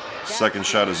 Second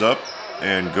shot is up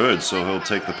and good, so he'll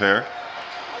take the pair.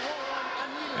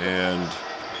 And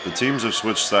the teams have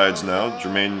switched sides now.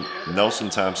 Jermaine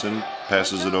Nelson-Thompson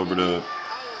passes it over to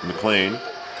McLean.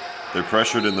 They're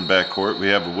pressured in the backcourt. We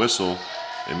have a whistle.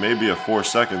 It may be a 4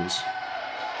 seconds.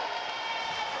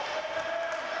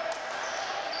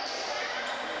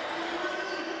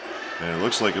 And it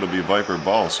looks like it'll be Viper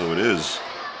ball, so it is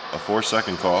a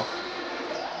 4-second call.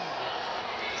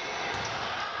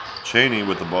 Cheney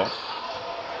with the ball.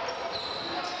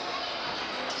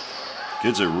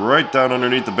 Gets it right down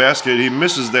underneath the basket. He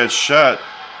misses that shot.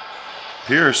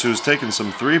 Pierce, who's taken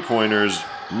some three-pointers,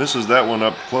 misses that one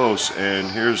up close. And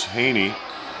here's Haney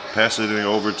passing it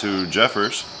over to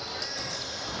Jeffers.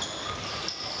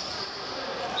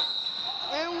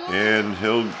 And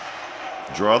he'll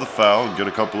draw the foul and get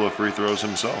a couple of free throws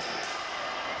himself.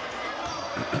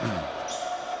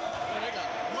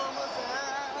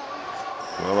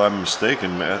 Well, I'm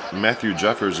mistaken. Matthew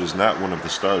Jeffers is not one of the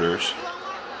starters.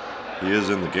 He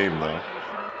is in the game, though.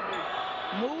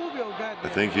 I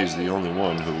think he's the only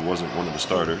one who wasn't one of the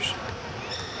starters.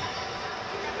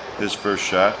 His first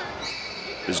shot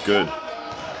is good.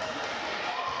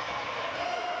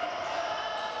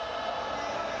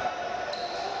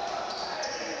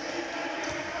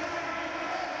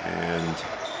 And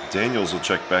Daniels will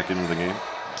check back into the game.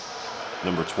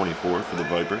 Number 24 for the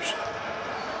Vipers.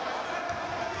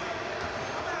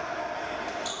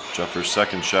 Jeffers'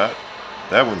 second shot.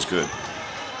 That one's good.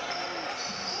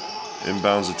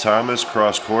 Inbounds to Thomas,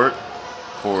 cross court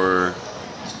for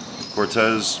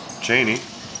Cortez Cheney.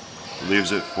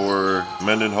 Leaves it for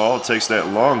Mendenhall. Takes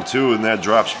that long two, and that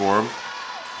drops for him.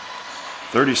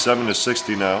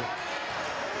 37-60 now.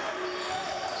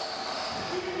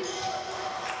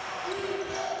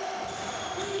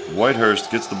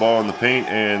 Whitehurst gets the ball in the paint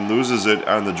and loses it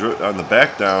on the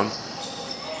back down.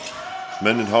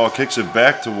 Mendenhall kicks it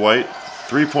back to White.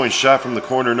 Three-point shot from the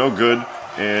corner, no good.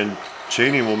 And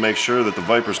Cheney will make sure that the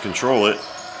Vipers control it.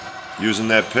 Using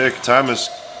that pick, Thomas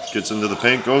gets into the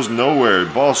paint, goes nowhere.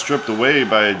 Ball stripped away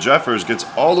by Jeffers, gets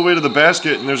all the way to the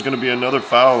basket, and there's going to be another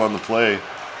foul on the play.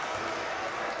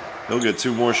 He'll get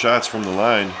 2 more shots from the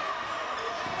line.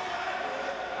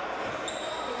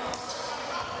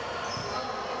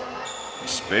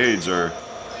 Spades are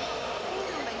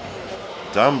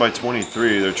down by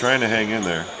 23. They're trying to hang in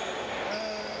there.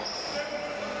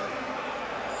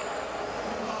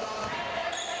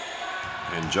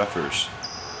 And Jeffers.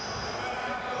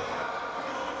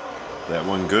 That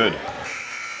one good.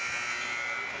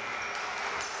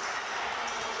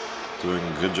 Doing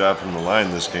a good job from the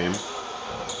line this game.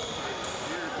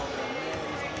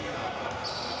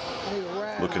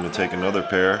 Looking to take another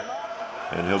pair.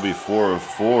 And he'll be 4 of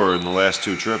 4 in the last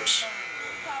 2 trips.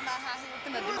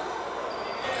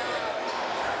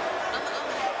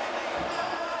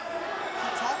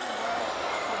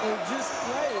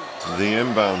 The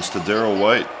inbounds to Darrell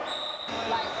White.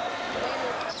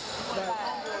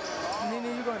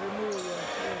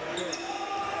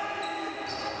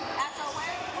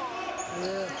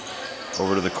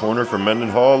 Over to the corner for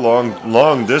Mendenhall.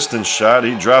 Long distance shot.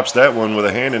 He drops that one with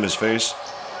a hand in his face.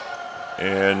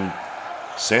 And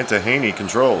Santahaney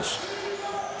controls.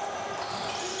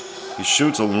 He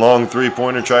shoots a long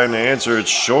three-pointer trying to answer. It's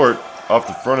short off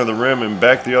the front of the rim and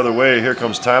back the other way. Here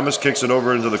comes Thomas. Kicks it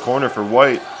over into the corner for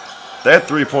White. That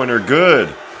three-pointer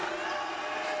good.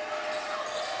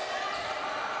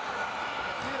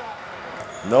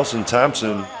 Nelson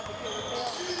Thompson,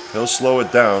 he'll slow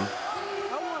it down.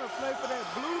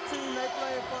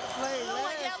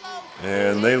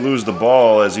 And they lose the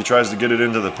ball as he tries to get it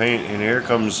into the paint. And here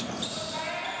comes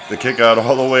the kick out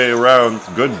all the way around.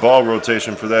 Good ball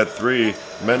rotation for that three.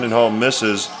 Mendenhall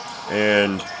misses.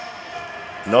 And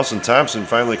Nelson Thompson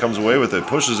finally comes away with it.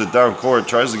 Pushes it down court.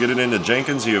 Tries to get it into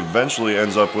Jenkins. He eventually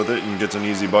ends up with it and gets an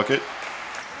easy bucket.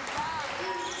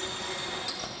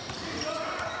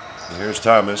 And here's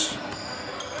Thomas.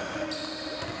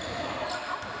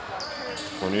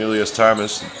 Cornelius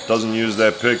Thomas doesn't use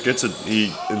that pick. Gets it.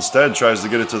 He instead tries to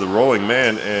get it to the rolling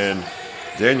man, and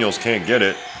Daniels can't get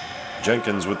it.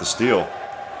 Jenkins with the steal.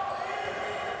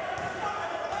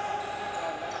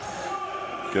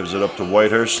 Gives it up to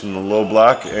Whitehurst in the low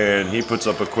block, and he puts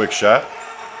up a quick shot.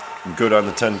 Good on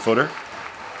the 10-footer.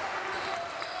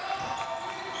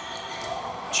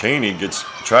 Cheney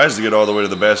tries to get all the way to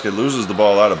the basket, loses the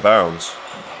ball out of bounds.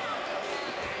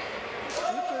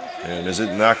 And is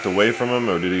it knocked away from him,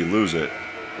 or did he lose it?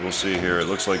 We'll see here. It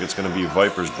looks like it's going to be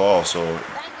Vipers' ball, so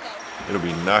it'll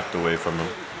be knocked away from him.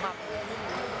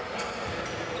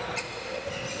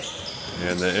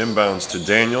 And the inbounds to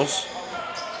Daniels.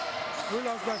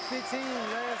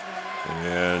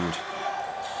 And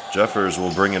Jeffers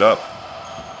will bring it up.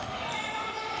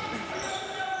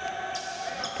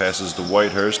 Passes to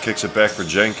Whitehurst, kicks it back for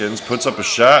Jenkins, puts up a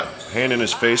shot, hand in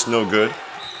his face, no good.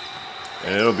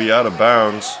 And it'll be out of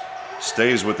bounds.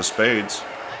 Stays with the Spades.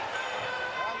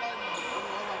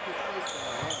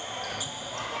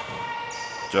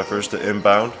 Jeffers to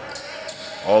inbound.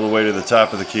 All the way to the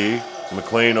top of the key.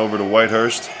 McLean over to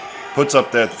Whitehurst. Puts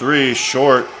up that three,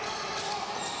 short.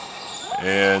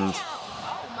 And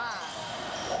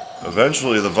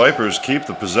eventually the Vipers keep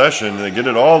the possession. They get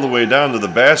it all the way down to the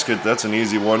basket. That's an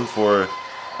easy one for,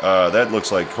 that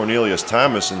looks like Cornelius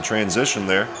Thomas in transition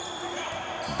there.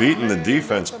 Beating the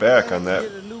defense back on that.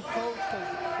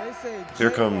 Here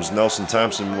comes Nelson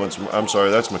Thompson. I'm sorry,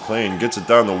 that's McLean. Gets it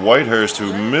down to Whitehurst,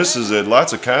 who misses it.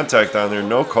 Lots of contact down there,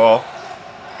 no call.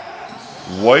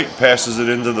 White passes it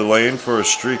into the lane for a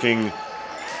streaking.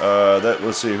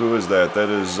 Let's see, who is that?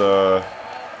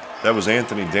 That was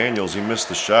Anthony Daniels. He missed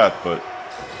the shot, but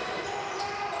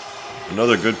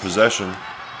another good possession.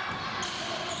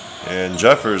 And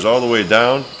Jeffers all the way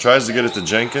down, tries to get it to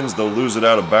Jenkins. They'll lose it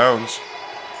out of bounds.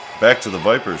 Back to the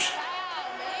Vipers.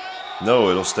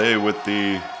 No, it'll stay with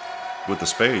the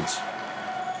Spades.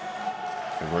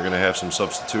 And we're going to have some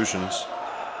substitutions.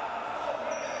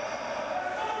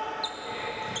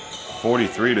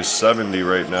 43-70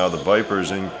 right now. The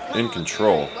Vipers in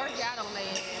control.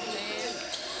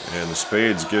 And the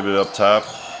Spades give it up top.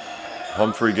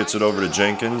 Humphrey gets it over to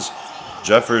Jenkins.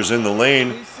 Jeffers in the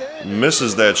lane,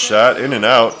 misses that shot, in and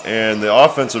out. And the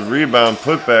offensive rebound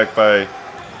put back by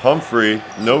Humphrey,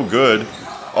 no good.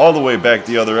 All the way back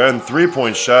the other end.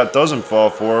 Three-point shot doesn't fall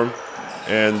for him.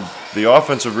 And the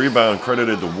offensive rebound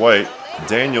credited to White.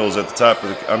 Daniels at the top of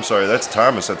the, I'm sorry, that's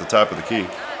Thomas at the top of the key.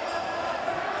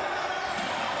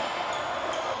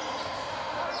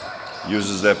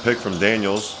 Uses that pick from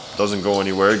Daniels. Doesn't go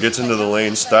anywhere. Gets into the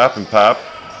lane. Stop and pop.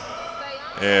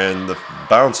 And the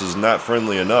bounce is not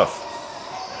friendly enough.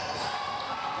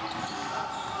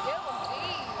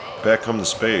 Back come the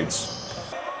Spades.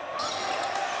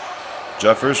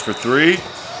 Jeffers for three.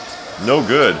 No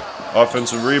good.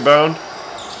 Offensive rebound.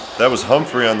 That was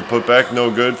Humphrey on the putback. No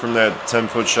good from that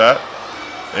 10-foot shot.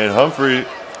 And Humphrey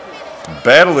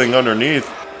battling underneath.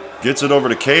 Gets it over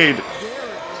to Cade.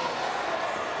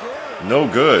 No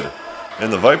good.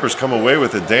 And the Vipers come away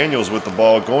with it. Daniels with the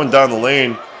ball. Going down the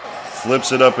lane.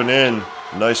 Flips it up and in.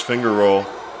 Nice finger roll.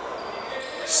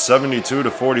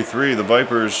 72-43. The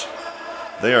Vipers,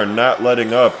 they are not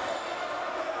letting up.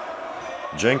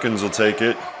 Jenkins will take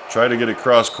it. Try to get it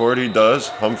cross court. He does.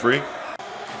 Humphrey.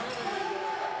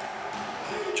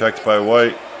 Checked by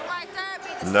White.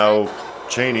 Now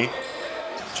Cheney.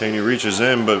 Cheney reaches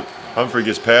in, but Humphrey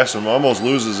gets past him. Almost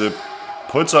loses it.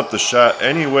 Puts up the shot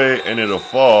anyway, and it'll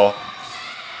fall.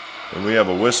 And we have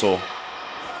a whistle.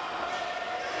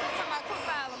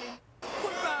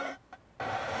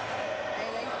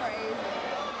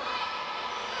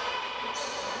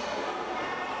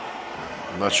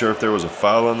 I'm not sure if there was a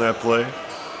foul on that play.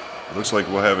 It looks like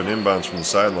we'll have an inbounds from the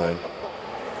sideline.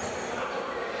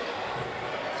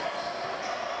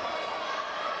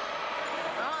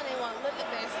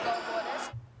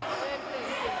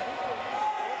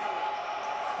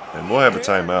 And we'll have a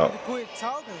timeout.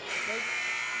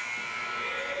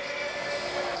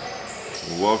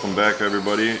 Welcome back,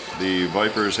 everybody. The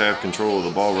Vipers have control of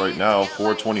the ball right now.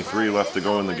 4:23 left to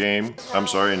go in the game. I'm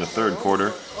sorry, in the third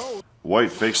quarter.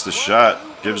 White fakes the shot,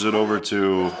 gives it over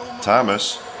to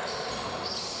Thomas.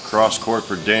 Cross court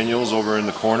for Daniels over in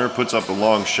the corner, puts up a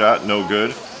long shot, no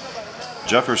good.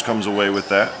 Jeffers comes away with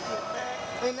that.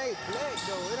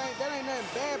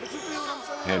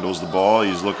 Handles the ball,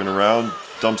 he's looking around,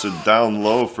 dumps it down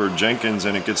low for Jenkins,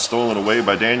 and it gets stolen away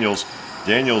by Daniels.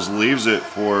 Daniels leaves it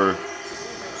for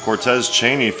Cortez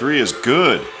Chaney. Three is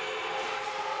good.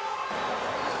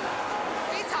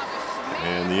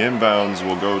 And the inbounds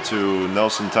will go to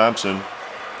Nelson Thompson.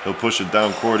 He'll push it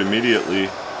down court immediately.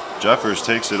 Jeffers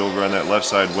takes it over on that left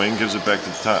side wing, gives it back to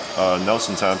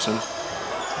Nelson Thompson.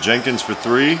 Jenkins for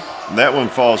three, and that one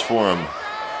falls for him.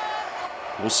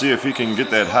 We'll see if he can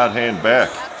get that hot hand back.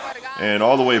 And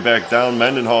all the way back down,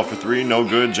 Mendenhall for three, no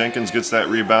good. Jenkins gets that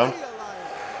rebound.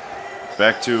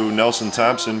 Back to Nelson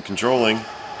Thompson, controlling.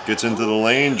 Gets into the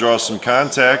lane, draws some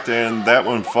contact, and that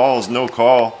one falls, no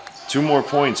call. 2 more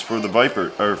points for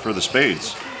the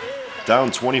Spades. Down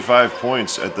 25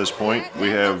 points at this point. We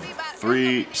have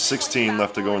 3:16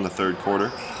 left to go in the third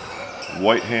quarter.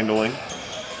 White handling.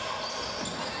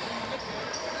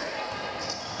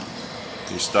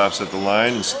 He stops at the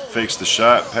line and fakes the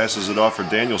shot, passes it off for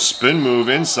Daniel. Spin move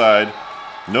inside,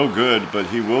 no good, but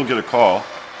he will get a call.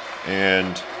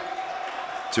 And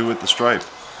 2 at the stripe.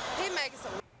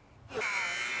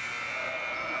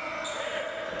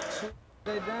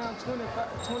 They down 25.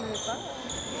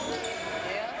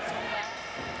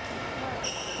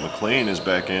 McLean is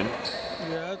back in.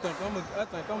 Yeah, I think I'm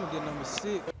gonna get number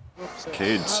 6.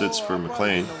 Cade sits for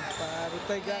McLean. I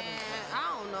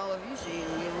don't know if you should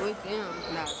get with them.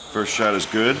 No. First shot is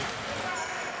good.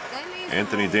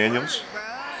 Anthony Daniels.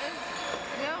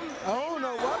 I don't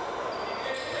know what.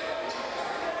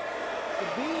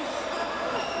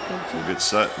 We'll get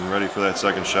set and ready for that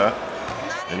second shot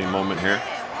any moment here.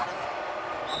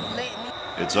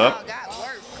 It's up,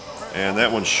 and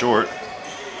that one's short.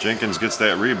 Jenkins gets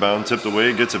that rebound, tipped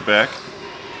away, gets it back.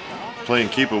 Playing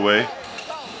keep away.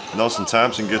 Nelson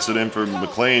Thompson gets it in for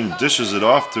McLean, dishes it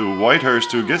off to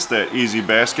Whitehurst, who gets that easy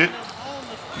basket,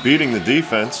 beating the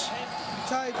defense.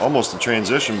 Almost a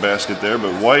transition basket there,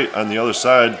 but White on the other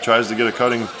side tries to get a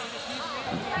cutting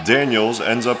Daniels,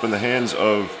 ends up in the hands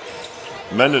of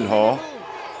Mendenhall.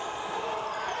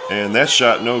 And that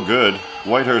shot no good.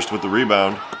 Whitehurst with the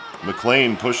rebound.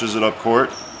 McLean pushes it up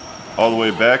court, all the way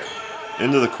back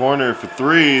into the corner for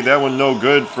three. That one no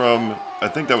good from, I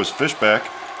think that was Fishback,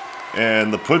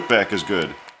 and the putback is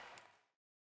good.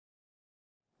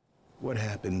 What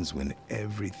happens when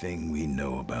everything we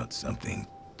know about something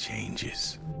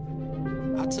changes?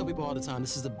 I tell people all the time,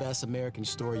 this is the best American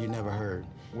story you never heard.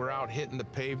 We're out hitting the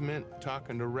pavement,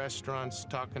 talking to restaurants,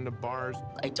 talking to bars.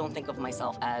 I don't think of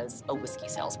myself as a whiskey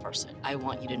salesperson. I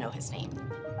want you to know his name.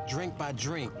 Drink by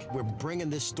drink, we're bringing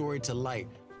this story to light.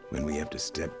 When we have to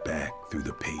step back through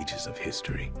the pages of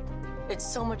history. It's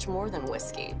so much more than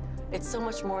whiskey. It's so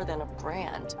much more than a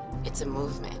brand. It's a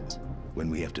movement. When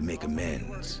we have to make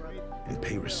amends and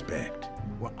pay respect.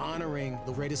 We're honoring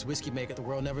the greatest whiskey maker the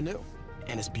world never knew.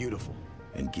 And it's beautiful.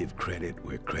 And give credit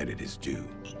where credit is due.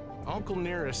 Uncle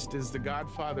Nearest is the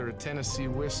godfather of Tennessee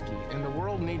whiskey, and the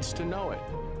world needs to know it.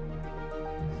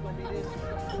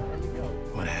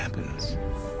 What happens?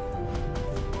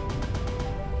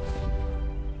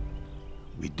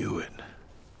 We do it.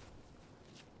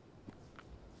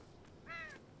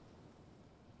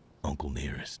 Uncle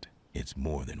Nearest, it's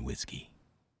more than whiskey.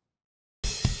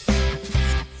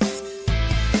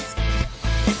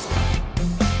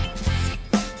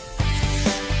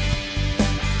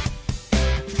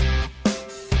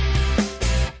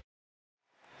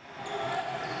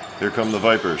 Here come the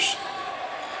Vipers.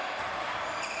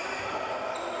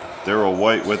 Darryl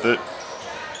White with it.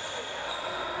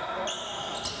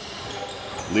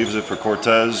 Leaves it for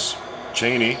Cortez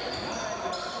Chaney.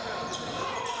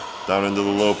 Down into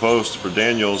the low post for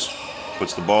Daniels.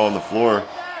 Puts the ball on the floor.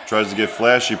 Tries to get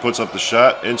flashy, puts up the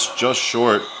shot. It's just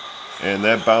short. And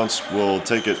that bounce will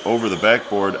take it over the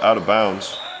backboard, out of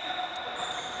bounds.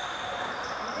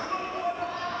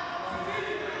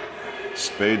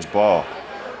 Spades ball.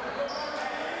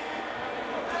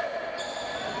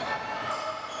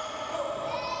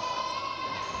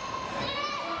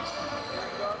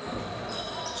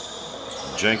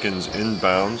 Jenkins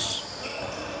inbounds.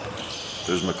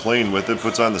 There's McLean with it,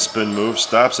 puts on the spin move,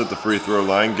 stops at the free throw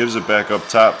line, gives it back up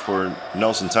top for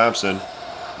Nelson Thompson.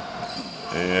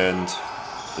 And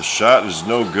the shot is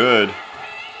no good.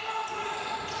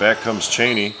 Back comes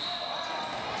Chaney.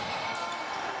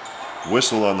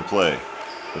 whistle on the play.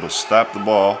 It'll stop the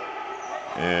ball,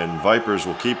 and Vipers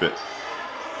will keep it.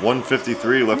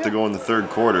 1:53 left to go in the third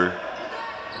quarter.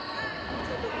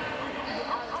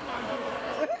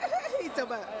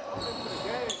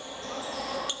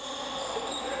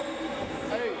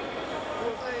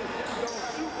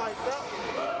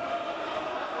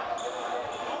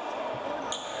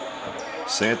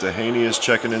 Santa Haney is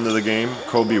checking into the game.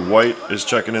 Kobe White is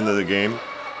checking into the game.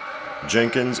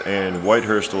 Jenkins and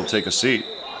Whitehurst will take a seat.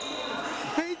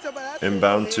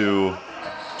 Inbound to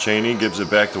Cheney, gives it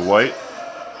back to White.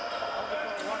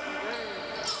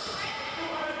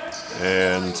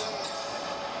 And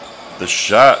the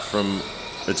shot from,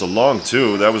 it's a long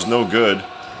two, that was no good.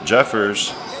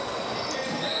 Jeffers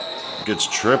gets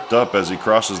tripped up as he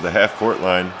crosses the half-court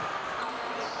line.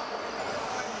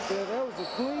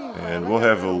 And we'll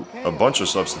have a bunch of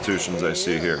substitutions I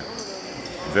see here.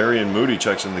 Varian Moody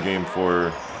checks in the game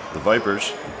for the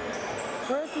Vipers.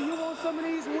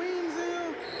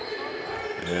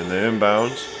 And the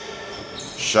inbounds.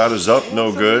 Shot is up,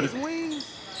 no good.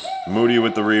 Moody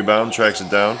with the rebound, tracks it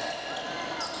down.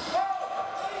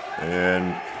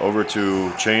 And over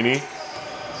to Cheney.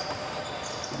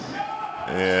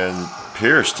 And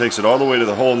Pierce takes it all the way to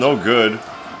the hole, no good.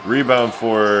 Rebound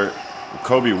for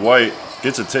Kobe White.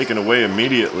 Gets it taken away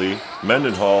immediately.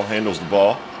 Mendenhall handles the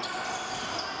ball.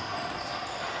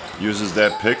 Uses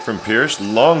that pick from Pierce.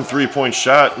 Long three-point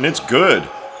shot, and it's good.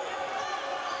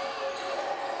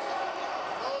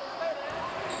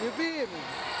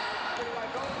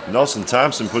 Nelson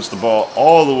Thompson puts the ball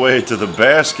all the way to the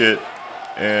basket,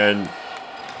 and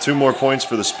 2 more points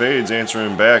for the Spades,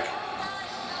 answering back.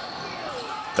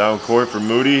 Down court for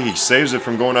Moody. He saves it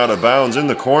from going out of bounds. In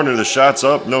the corner, the shot's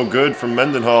up, no good from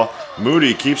Mendenhall.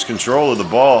 Moody keeps control of the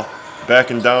ball.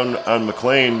 Backing down on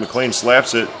McLean. McLean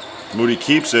slaps it. Moody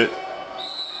keeps it.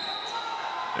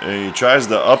 And he tries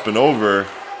the up and over.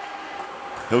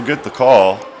 He'll get the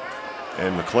call.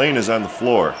 And McLean is on the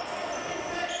floor.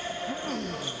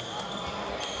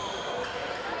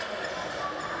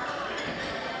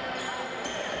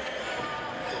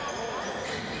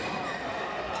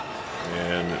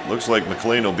 And it looks like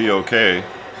McLean will be okay.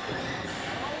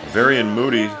 Varian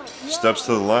Moody steps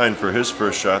to the line for his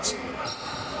first shots.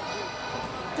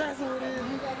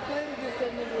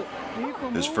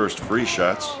 His first free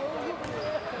shots.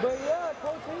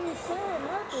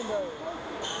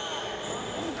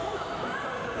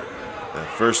 That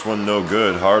first one no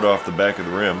good, hard off the back of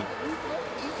the rim.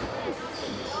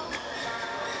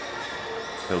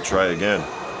 He'll try again.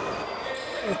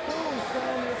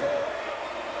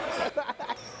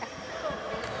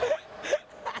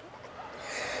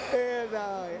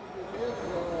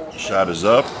 Shot is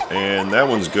up, and that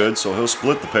one's good, so he'll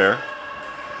split the pair.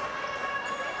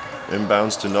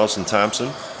 Inbounds to Nelson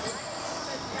Thompson.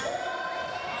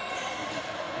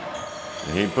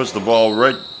 And he puts the ball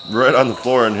right on the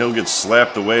floor, and he'll get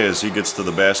slapped away as he gets to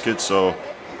the basket. So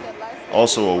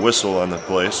also a whistle on the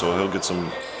play, so he'll get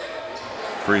some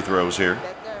free throws here.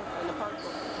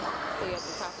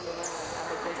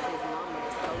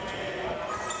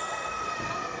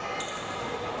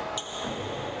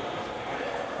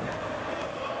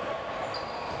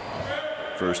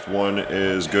 First one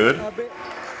is good. I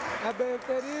bet if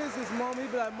that is his mom,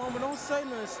 he'd be like, Mama, don't say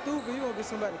nothing stupid. You gonna get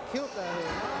somebody killed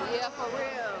out here. Yeah, for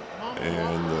real.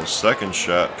 And the second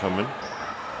shot coming.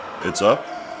 It's up.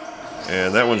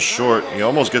 And that one's short. He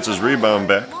almost gets his rebound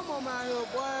back.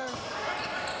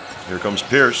 Here comes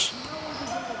Pierce.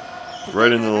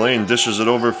 Right into the lane, dishes it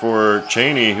over for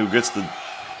Cheney, who gets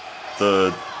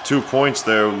the 2 points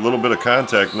there. A little bit of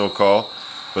contact, no call.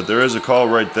 But there is a call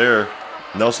right there.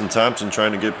 Nelson Thompson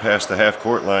trying to get past the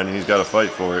half-court line, and he's got to fight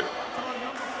for it.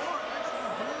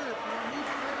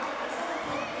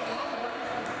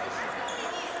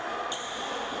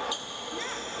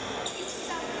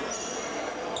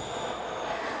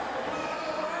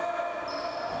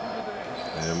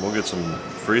 And we'll get some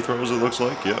free throws, it looks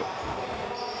like. Yep.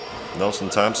 Nelson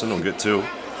Thompson will get 2.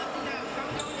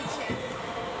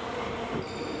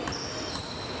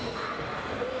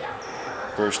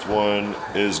 First one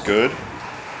is good.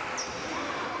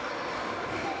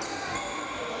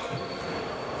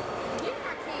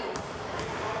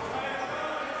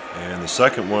 And the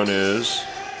second one is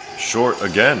short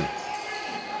again.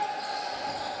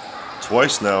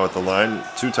 Twice now at the line,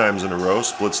 2 times in a row,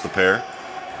 splits the pair.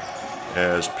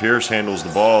 As Pierce handles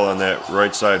the ball on that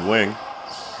right side wing.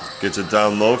 Gets it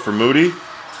down low for Moody.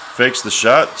 Fakes the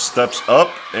shot, steps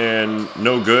up, and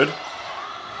no good.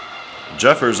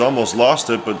 Jeffers almost lost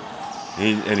it, but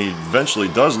he eventually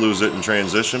does lose it in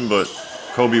transition, but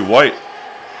Kobe White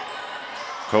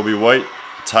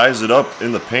ties it up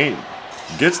in the paint.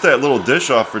 Gets that little dish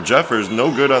off for Jeffers.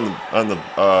 No good on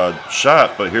the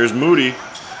shot, but here's Moody.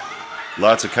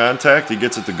 Lots of contact. He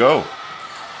gets it to go.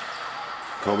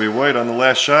 Kobe White on the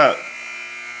last shot.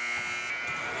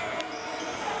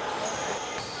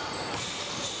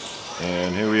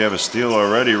 And here we have a steal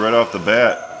already right off the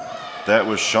bat. That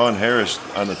was Sean Harris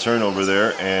on the turnover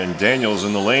there, and Daniels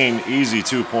in the lane, easy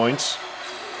 2 points.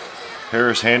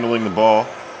 Harris handling the ball.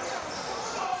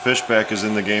 Fishback is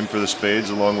in the game for the Spades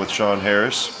along with Sean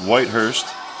Harris. Whitehurst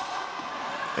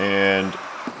and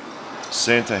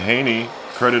Santa Haney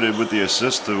credited with the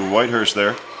assist to Whitehurst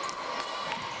there.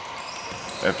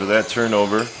 After that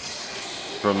turnover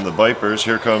from the Vipers,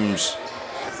 here comes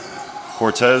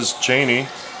Cortez Cheney.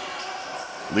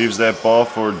 Leaves that ball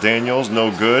for Daniels, no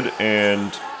good,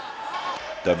 and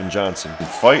Devin Johnson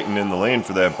fighting in the lane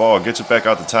for that ball. Gets it back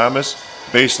out to Thomas.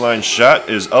 Baseline shot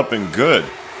is up and good.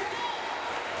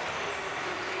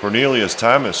 Cornelius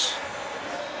Thomas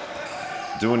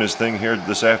doing his thing here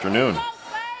this afternoon.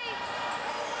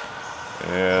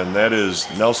 And that is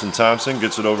Nelson Thompson.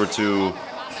 Gets it over to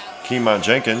Keemon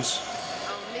Jenkins.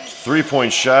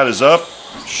 3-point shot is up,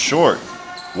 short.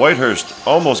 Whitehurst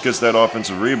almost gets that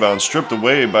offensive rebound, stripped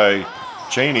away by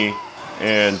Cheney,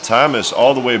 and Thomas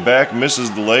all the way back, misses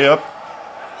the layup.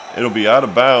 It'll be out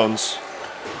of bounds,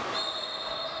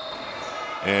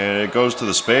 and it goes to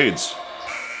the Spades.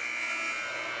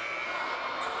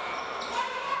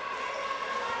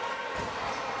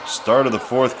 Start of the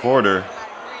fourth quarter,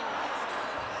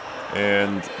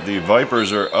 and the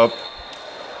Vipers are up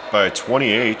by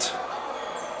 28.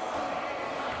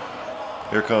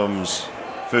 Here comes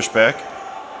Fishback.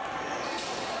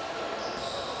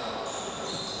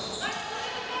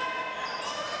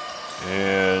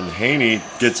 And Haney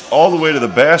gets all the way to the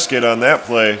basket on that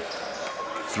play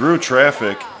through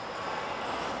traffic.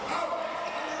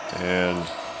 And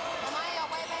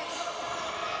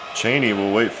Cheney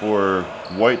will wait for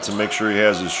White to make sure he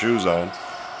has his shoes on.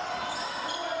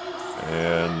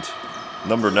 And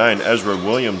number 9, Ezra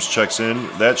Williams, checks in.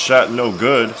 That shot no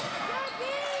good.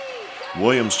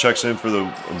 Williams checks in for the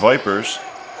Vipers.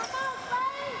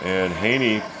 And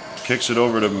Haney kicks it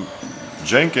over to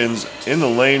Jenkins in the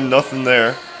lane, nothing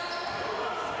there.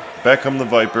 Back come the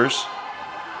Vipers.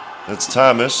 That's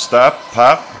Thomas. Stop,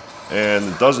 pop, and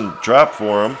it doesn't drop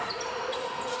for him.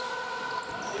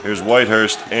 Here's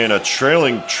Whitehurst and a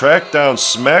trailing track down,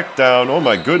 smack down. Oh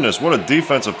my goodness, what a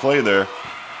defensive play there.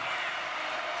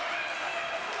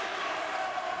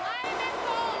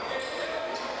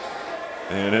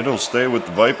 And it'll stay with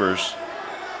the Vipers.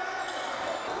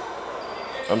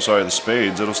 I'm sorry, the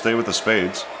Spades. It'll stay with the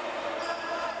Spades.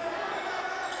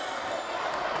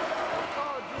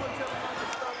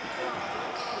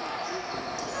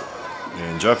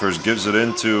 And Jeffers gives it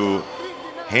into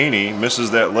Haney,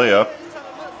 misses that layup.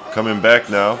 Coming back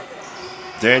now.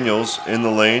 Daniels in the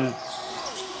lane.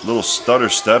 Little stutter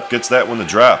step, gets that one to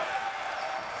drop.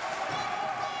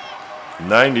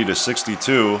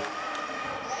 90-62.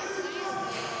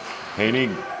 Haney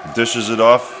dishes it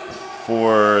off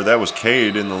for, that was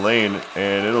Cade in the lane,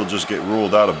 and it'll just get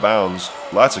ruled out of bounds.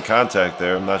 Lots of contact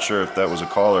there. I'm not sure if that was a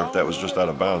call or if that was just out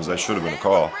of bounds. That should have been a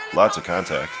call. Lots of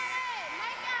contact.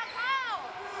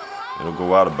 It'll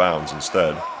go out of bounds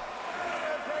instead.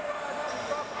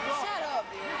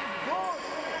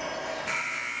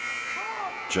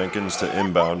 Jenkins to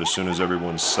inbound as soon as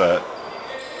everyone's set.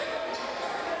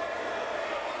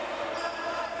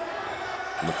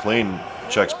 McLean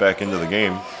checks back into the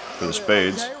game for the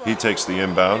Spades. He takes the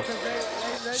inbound.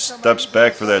 Steps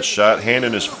back for that shot. Hand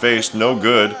in his face, no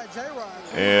good.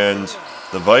 And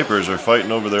the Vipers are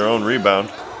fighting over their own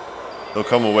rebound. They'll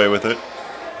come away with it.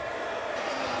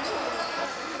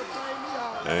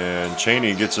 And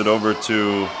Cheney gets it over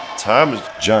to Thomas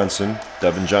Johnson,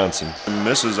 Devin Johnson.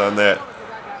 Misses on that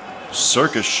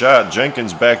circus shot.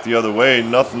 Jenkins back the other way,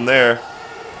 nothing there.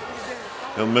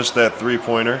 He'll miss that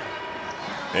three-pointer.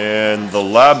 And the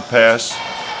lob pass,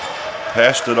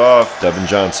 passed it off. Devin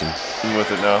Johnson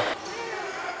with it now.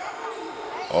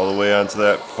 All the way onto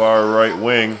that far right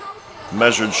wing.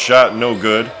 Measured shot, no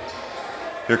good.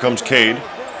 Here comes Cade.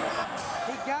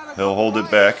 He'll hold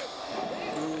it back.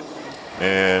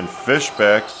 And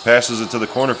Fishback passes it to the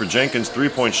corner for Jenkins.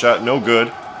 Three-point shot, no good.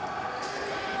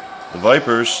 The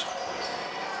Vipers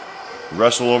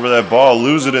wrestle over that ball,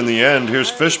 lose it in the end. Here's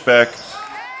Fishback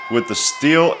with the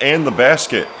steal and the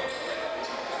basket.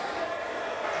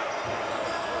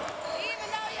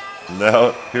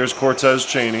 Now here's Cortez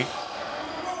Cheney.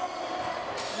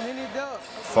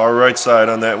 Far right side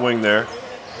on that wing there.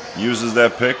 Uses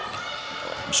that pick.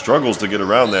 Struggles to get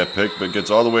around that pick, but gets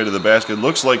all the way to the basket.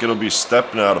 Looks like it'll be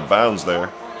stepping out of bounds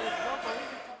there.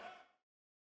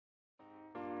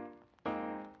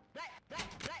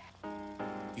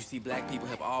 You see, black people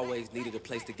have always needed a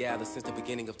place to gather since the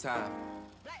beginning of time.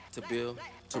 To build,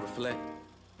 to reflect,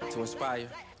 to inspire,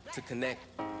 to connect.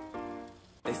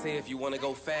 They say if you want to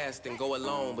go fast, then go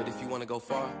alone. But if you want to go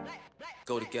far,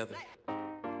 go together.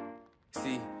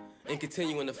 See, in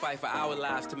continuing to fight for our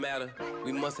lives to matter,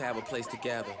 we must have a place to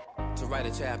gather. To write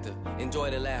a chapter,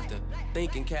 enjoy the laughter,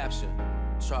 think and capture,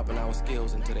 sharpen our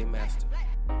skills until they master.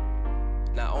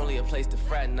 Not only a place to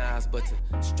fraternize, but to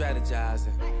strategize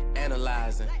and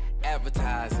analyze and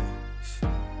advertise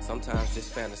and sometimes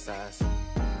just fantasize.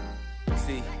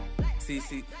 See,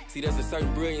 there's a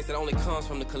certain brilliance that only comes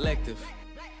from the collective.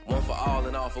 One for all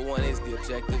and all for one is the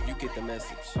objective. You get the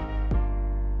message.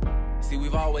 See,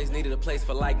 we've always needed a place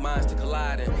for like minds to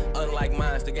collide and unlike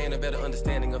minds to gain a better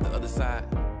understanding of the other side.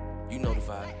 You know the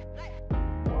vibe.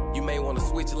 You may want to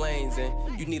switch lanes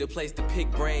and you need a place to pick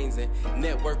brains and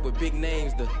network with big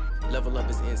names. The level up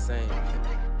is insane.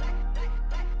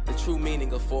 The true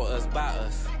meaning of for us, by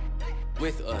us,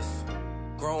 with us,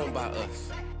 grown by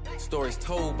us, stories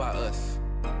told by us,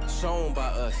 shown by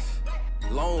us,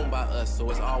 loaned by us, so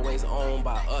it's always owned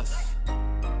by us.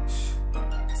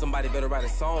 Somebody better write a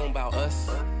song about us.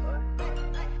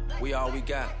 We all we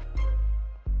got.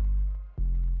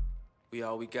 We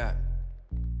all we got.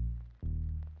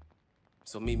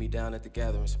 So meet me down at the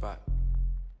gathering spot.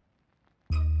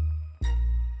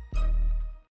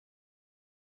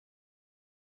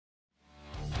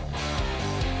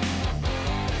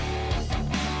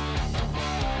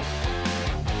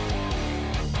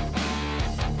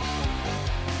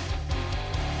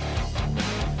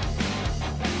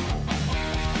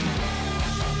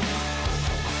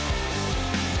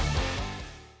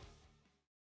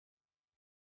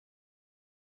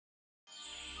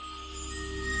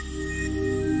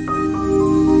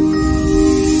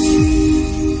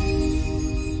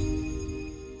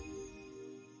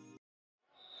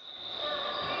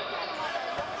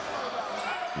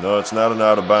 No, it's not an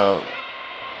out of bounds.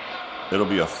 It'll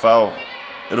be a foul.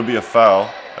 It'll be a foul.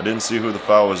 I didn't see who the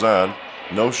foul was on.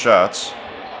 No shots.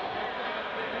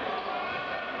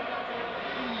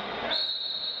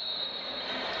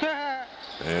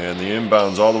 And the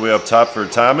inbound's all the way up top for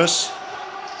Thomas.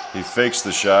 He fakes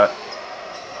the shot.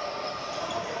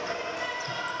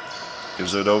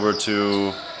 Gives it over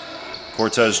to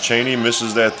Cortez Chaney.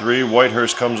 Misses that three.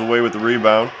 Whitehurst comes away with the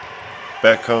rebound.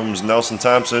 Back comes Nelson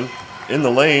Thompson. In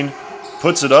the lane,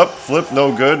 puts it up, flip,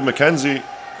 no good.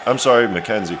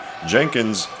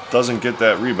 Jenkins doesn't get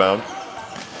that rebound.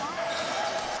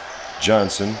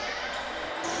 Johnson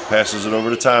passes it over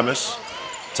to Thomas.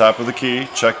 Top of the key,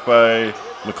 checked by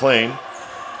McLean.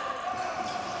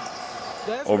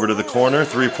 Over to the corner,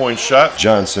 three-point shot.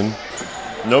 Johnson,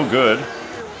 no good.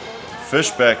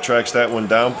 Fishback tracks that one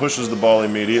down, pushes the ball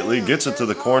immediately, gets it to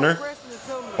the corner.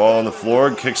 Ball on the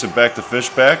floor, kicks it back to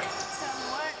Fishback.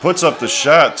 Puts up the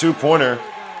shot, two-pointer.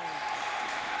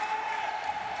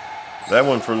 That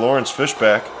one for Lawrence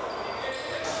Fishback.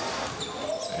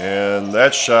 And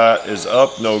that shot is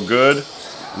up, no good.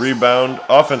 Rebound,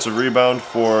 offensive rebound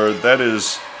for, that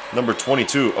is number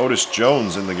 22, Otis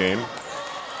Jones in the game.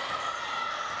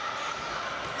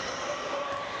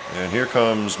 And here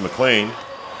comes McLean.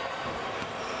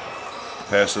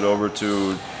 Pass it over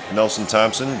to Nelson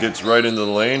Thompson, gets right into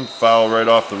the lane, foul right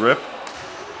off the rip.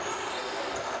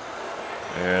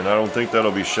 And I don't think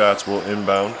that'll be shots. We'll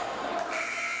inbound.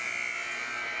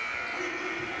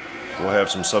 We'll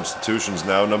have some substitutions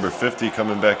now. Number 50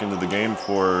 coming back into the game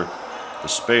for the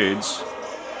Spades.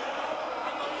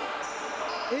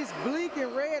 It's bleak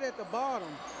and red at the bottom.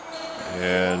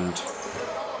 And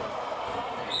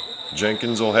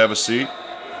Jenkins will have a seat.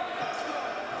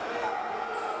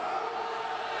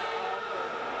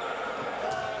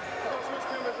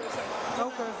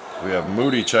 We have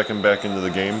Moody checking back into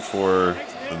the game for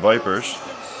the Vipers.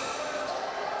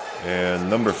 And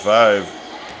number 5,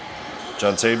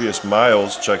 Jontavius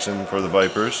Miles checks in for the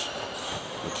Vipers.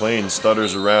 McLean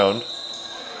stutters around.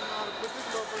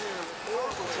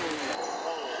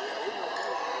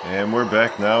 And we're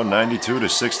back now,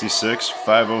 92-66,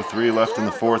 5:03 left in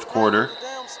the fourth quarter.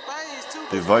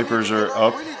 The Vipers are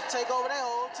up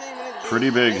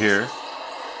pretty big here.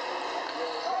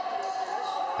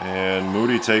 And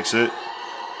Moody takes it.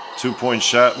 Two-point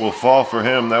shot will fall for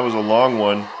him. That was a long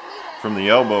one from the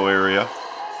elbow area.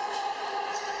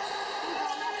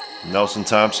 Nelson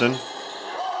Thompson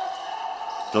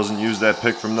doesn't use that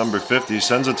pick from number 50.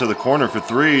 Sends it to the corner for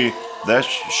three. That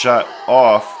shot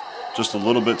off just a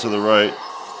little bit to the right.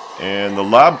 And the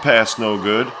lob pass no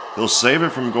good. He'll save it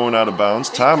from going out of bounds.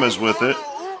 Thomas with it.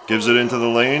 Gives it into the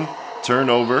lane.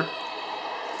 Turnover.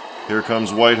 Here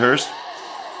comes Whitehurst.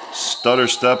 Stutter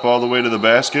step all the way to the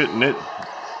basket. And it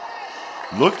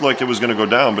looked like it was going to go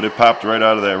down, but it popped right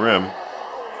out of that rim.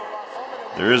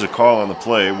 There is a call on the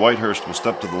play. Whitehurst will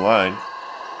step to the line.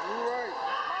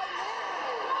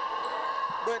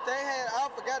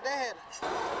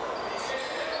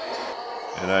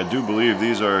 And I do believe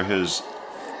these are his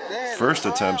first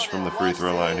attempts from the free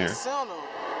throw line here.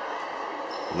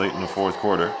 Late in the fourth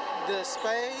quarter. The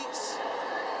Spades.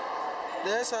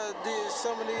 That's how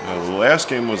some of these. The last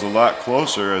game was a lot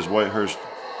closer as Whitehurst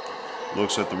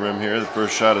looks at the rim here. The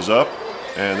first shot is up,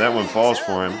 and that one falls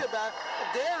for him.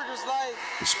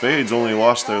 The Spades only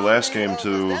lost their last game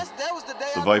to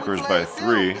the Vipers by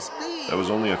 3. That was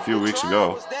only a few weeks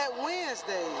ago.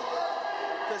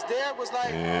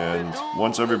 And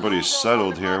once everybody's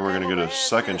settled here, we're going to get a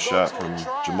second shot from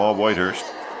Jamal Whitehurst.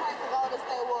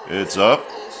 It's up,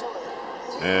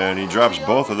 and he drops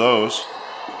both of those.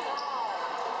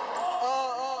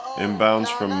 Inbounds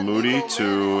from Moody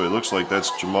to, it looks like that's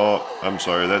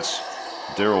that's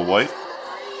Daryl White.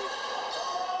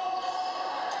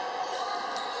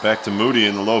 Back to Moody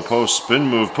in the low post, spin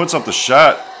move, puts up the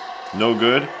shot, no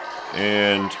good.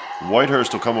 And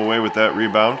Whitehurst will come away with that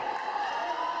rebound.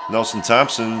 Nelson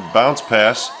Thompson, bounce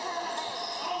pass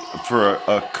for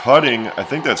a cutting, I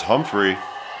think that's Humphrey.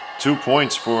 2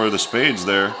 points for the Spades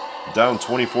there, down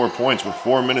 24 points with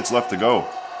 4 minutes left to go.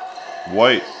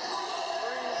 White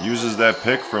uses that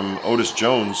pick from Otis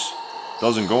Jones,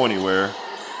 doesn't go anywhere,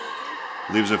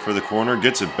 leaves it for the corner,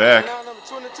 gets it back,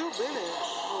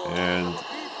 and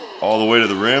all the way to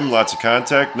the rim, lots of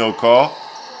contact, no call.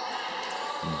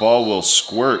 Ball will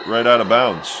squirt right out of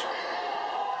bounds.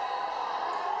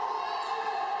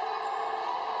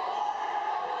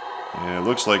 And it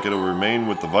looks like it'll remain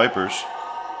with the Vipers.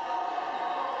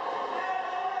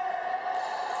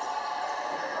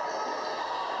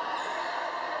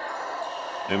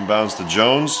 Inbounds to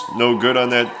Jones. No good on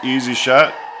that easy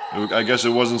shot. I guess it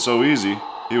wasn't so easy.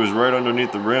 He was right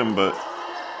underneath the rim, but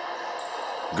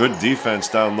good defense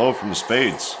down low from the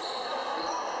Spades.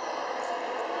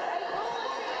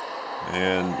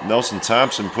 And Nelson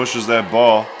Thompson pushes that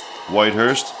ball.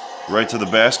 Whitehurst right to the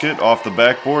basket, off the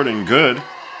backboard, and good.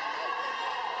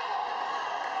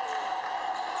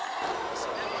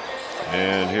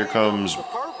 And here comes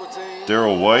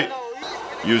Daryl White.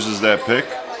 Uses that pick.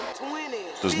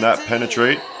 Does not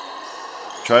penetrate.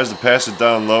 Tries to pass it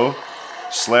down low.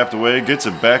 Slapped away. Gets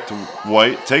it back to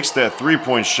White. Takes that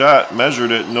three-point shot.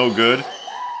 Measured it. No good.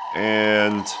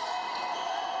 And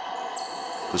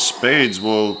the Spades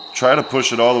will try to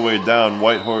push it all the way down.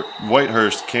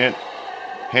 Whitehurst can't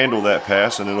handle that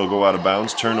pass, and it'll go out of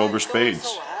bounds. Turnover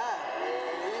Spades.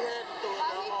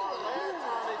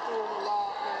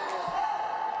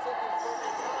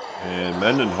 And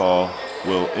Mendenhall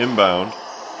will inbound.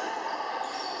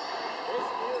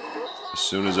 As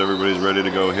soon as everybody's ready to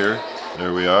go here,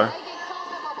 there we are.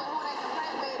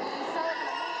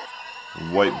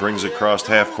 White brings it across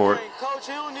half court.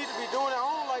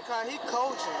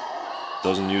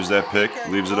 Doesn't use that pick,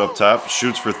 leaves it up top,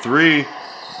 shoots for three.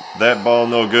 That ball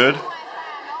no good.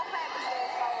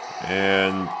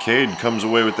 And Cade comes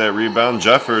away with that rebound.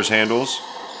 Jeffers handles.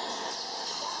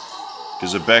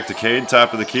 Gives it back to Cade,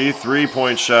 top of the key.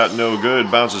 Three-point shot, no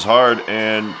good. Bounces hard,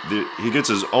 and he gets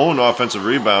his own offensive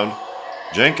rebound.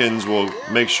 Jenkins will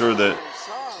make sure that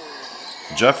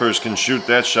Jeffers can shoot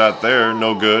that shot there,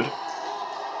 no good.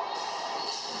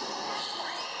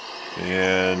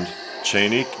 And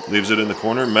Cheney leaves it in the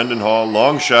corner. Mendenhall,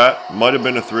 long shot, might have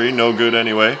been a three, no good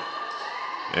anyway.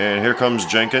 And here comes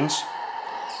Jenkins.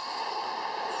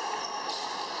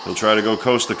 He'll try to go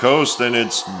coast to coast, and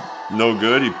it's no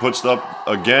good. He puts it up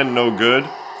again, no good.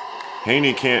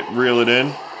 Haney can't reel it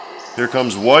in. Here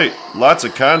comes White. Lots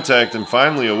of contact and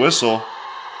finally a whistle.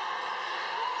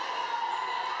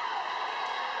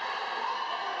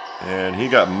 And he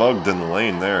got mugged in the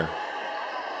lane there.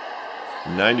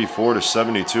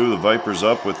 94-72, the Vipers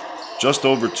up with just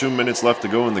over 2 minutes left to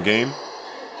go in the game.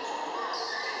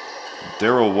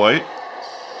 Daryl White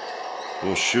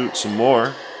will shoot some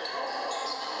more.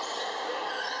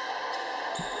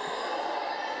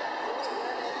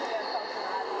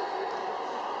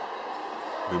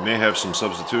 We may have some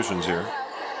substitutions here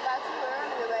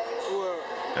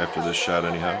after this shot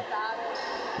anyhow.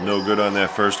 No good on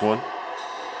that first one.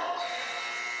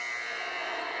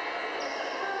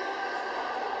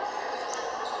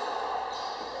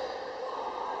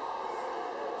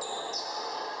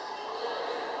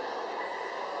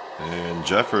 And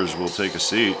Jeffers will take a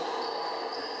seat.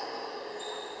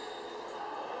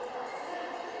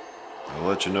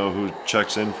 let you know who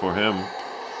checks in for him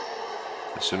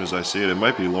as soon as I see it. It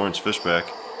might be Lawrence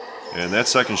Fishback. And that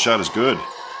second shot is good.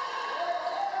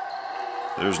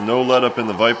 There's no let up in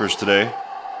the Vipers today.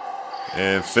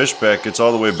 And Fishback gets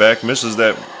all the way back, misses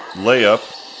that layup,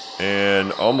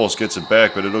 and almost gets it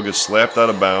back, but it'll get slapped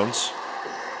out of bounds.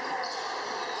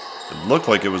 It looked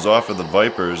like it was off of the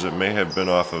Vipers. It may have been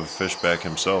off of Fishback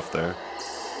himself there.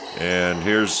 And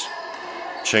here's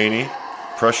Cheney,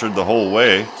 pressured the whole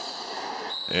way.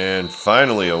 And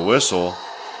finally a whistle.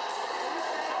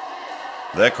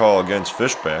 That call against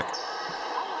Fishback.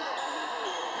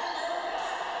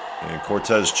 And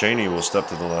Cortez Cheney will step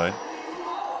to the line.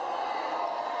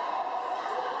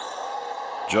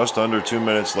 Just under 2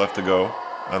 minutes left to go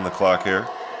on the clock here.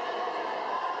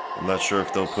 I'm not sure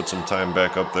if they'll put some time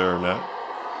back up there or not.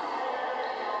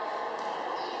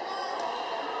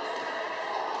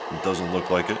 It doesn't look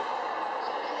like it.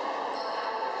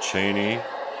 Cheney,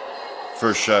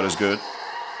 first shot is good.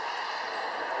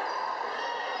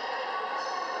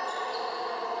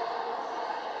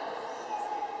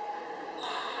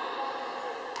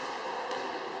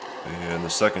 And the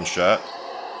second shot,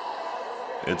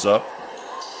 it's up.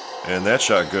 And that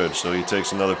shot good, so he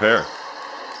takes another pair.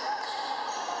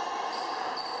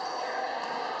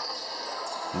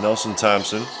 Nelson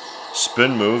Thompson,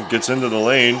 spin move, gets into the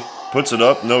lane, puts it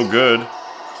up, no good.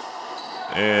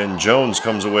 And Jones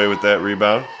comes away with that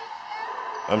rebound.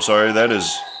 I'm sorry,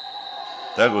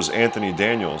 that was Anthony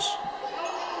Daniels.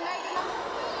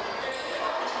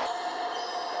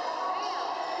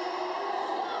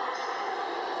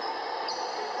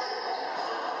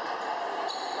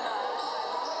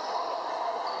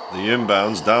 The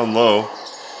inbounds down low,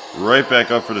 right back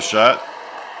up for the shot.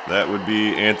 That would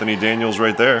be Anthony Daniels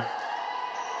right there.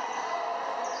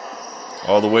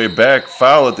 All the way back,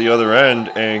 foul at the other end,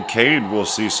 and Cade will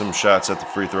see some shots at the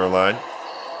free throw line.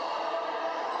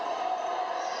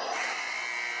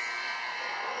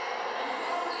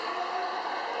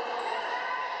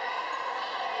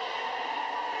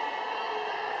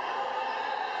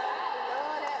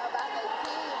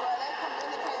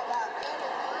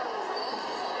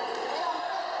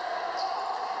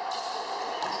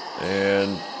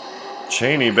 And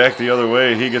Cheney back the other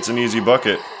way. He gets an easy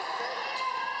bucket.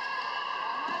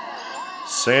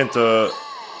 Santa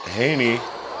Haney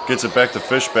gets it back to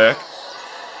Fishback.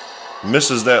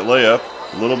 Misses that layup.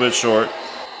 A little bit short.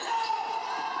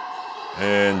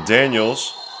 And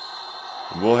Daniels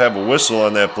will have a whistle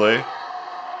on that play.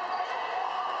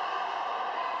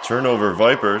 Turnover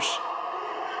Vipers.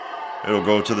 It'll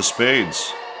go to the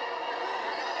Spades.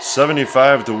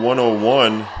 75 to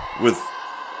 101 with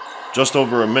just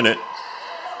over a minute.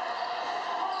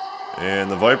 And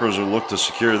the Vipers will look to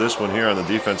secure this one here on the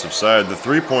defensive side. The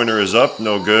three-pointer is up,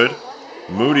 no good.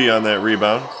 Moody on that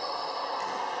rebound.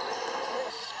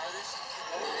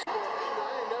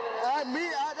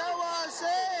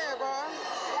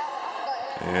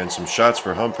 And some shots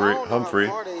for Humphrey. They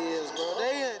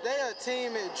a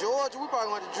team in Georgia. We probably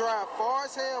want to drive far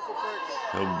as hell for Perkins.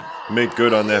 He'll make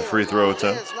good on that free throw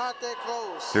attempt. It's not that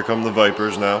close. Here come the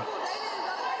Vipers now.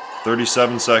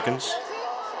 37 seconds.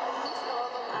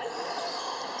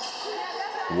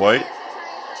 White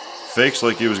fakes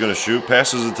like he was going to shoot,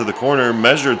 passes it to the corner,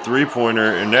 measured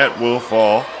three-pointer, and that will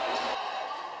fall.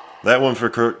 That one for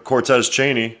Cortez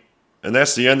Cheney, and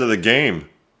that's the end of the game.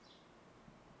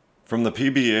 From the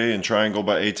PBA and Triangle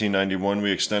by 1891,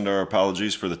 we extend our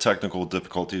apologies for the technical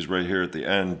difficulties right here at the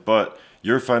end, but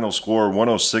your final score,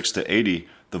 106 to 80.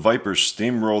 The Vipers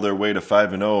steamroll their way to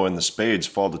 5-0, and the Spades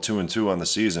fall to 2-2 on the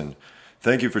season.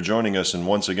 Thank you for joining us, and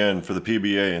once again, for the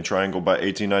PBA and Triangle by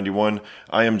 1891,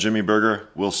 I am Jimmy Berger.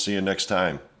 We'll see you next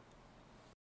time.